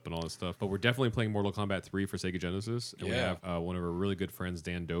and set up and all that stuff. But we're definitely playing Mortal Kombat 3 for Sega Genesis, and we Yeah. have one of our really good friends,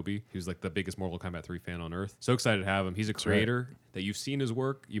 Dan Doby, who's like the biggest Mortal Kombat 3 fan on earth. So excited to have him. He's a creator that you've seen his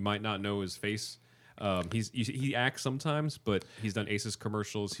work. You might not know his face. He acts sometimes, but he's done Aces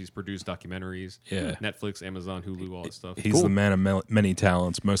commercials. He's produced documentaries. Yeah. Netflix, Amazon, Hulu, all that stuff. He's the man of many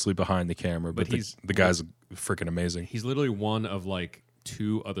talents, mostly behind the camera, but the guy's freaking amazing. He's literally one of like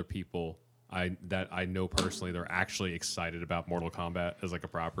 2 other people that I know personally. They're actually excited about Mortal Kombat as like a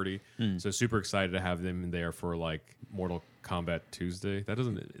property. So super excited to have them in there for like Mortal Kombat Tuesday.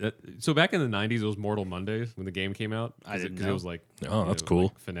 So back in the 90s, it was Mortal Mondays when the game came out. I didn't because know. it was like Oh, that's cool.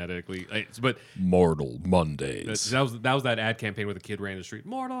 like, phonetically. But Mortal Mondays. that was that ad campaign where the kid ran the street,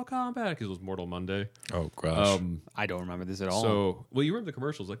 Mortal Kombat, because it was Mortal Monday. Oh gosh. I don't remember this at all. So, well, you remember the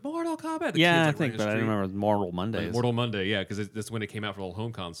commercials like Mortal Kombat. The yeah, I kids, like, think, ran but the I street. remember Mortal Mondays. Mortal Monday, yeah, because that's when it came out for all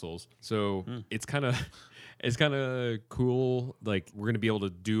home consoles. So it's kind of cool. Like we're gonna be able to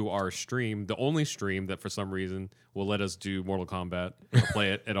do our stream, the only stream that for some reason will let us do Mortal Kombat or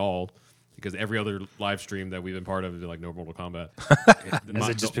play it at all. Because every other live stream that we've been part of is like no Mortal Kombat. Is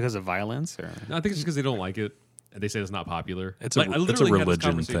it just because of violence? Or? No, I think it's just because they don't like it. And they say it's not popular. It's Like, a I it's a literally had this religion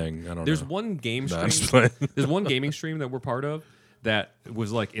conversation. thing. I don't There's know. one game No, I'm stream. just playing. There's one gaming stream that we're part of that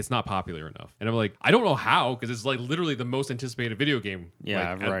was like it's not popular enough, and I'm like I don't know how because it's like literally the most anticipated video game.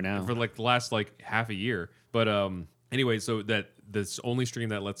 Yeah, like, right now. for like the last like half a year. But anyway, so that this only stream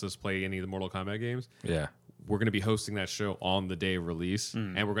that lets us play any of the Mortal Kombat games. Yeah. We're going to be hosting that show on the day of release,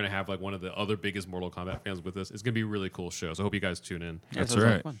 and we're going to have like one of the other biggest Mortal Kombat fans with us. It's going to be a really cool show, so I hope you guys tune in. That's sounds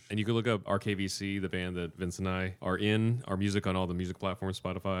like right. fun. And you can look up RKVC, the band that Vince and I are in, our music on all the music platforms,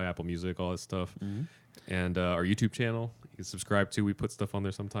 Spotify, Apple Music, all that stuff. And our YouTube channel, you can subscribe to. We put stuff on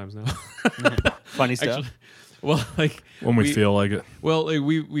there sometimes now. Funny stuff. Actually, well, like When we feel like it. well, like,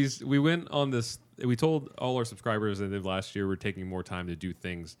 we went on this. We told all our subscribers that last year we're taking more time to do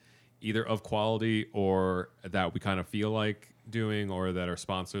things either of quality or that we kind of feel like doing, or that our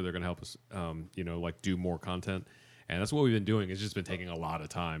sponsor they're going to help us, like do more content. And that's what we've been doing. It's just been taking a lot of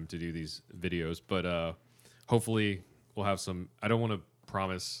time to do these videos, but hopefully we'll have some. I don't want to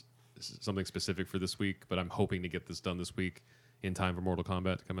promise something specific for this week, but I'm hoping to get this done this week in time for Mortal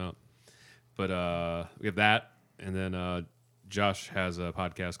Kombat to come out. But we have that, and then Josh has a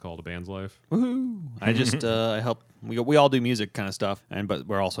podcast called A Band's Life. Woohoo! I just I help. We all do music kind of stuff, but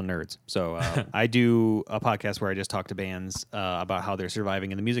we're also nerds. So I do a podcast where I just talk to bands about how they're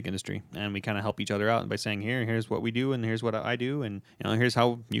surviving in the music industry, and we kind of help each other out by saying, here's what we do, and here's what I do, and here's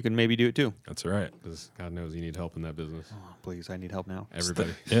how you can maybe do it too. That's right. Because God knows you need help in that business. Oh, please, I need help now.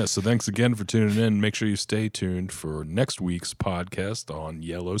 Everybody. Yeah, so thanks again for tuning in. Make sure you stay tuned for next week's podcast on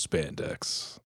Yellow Spandex.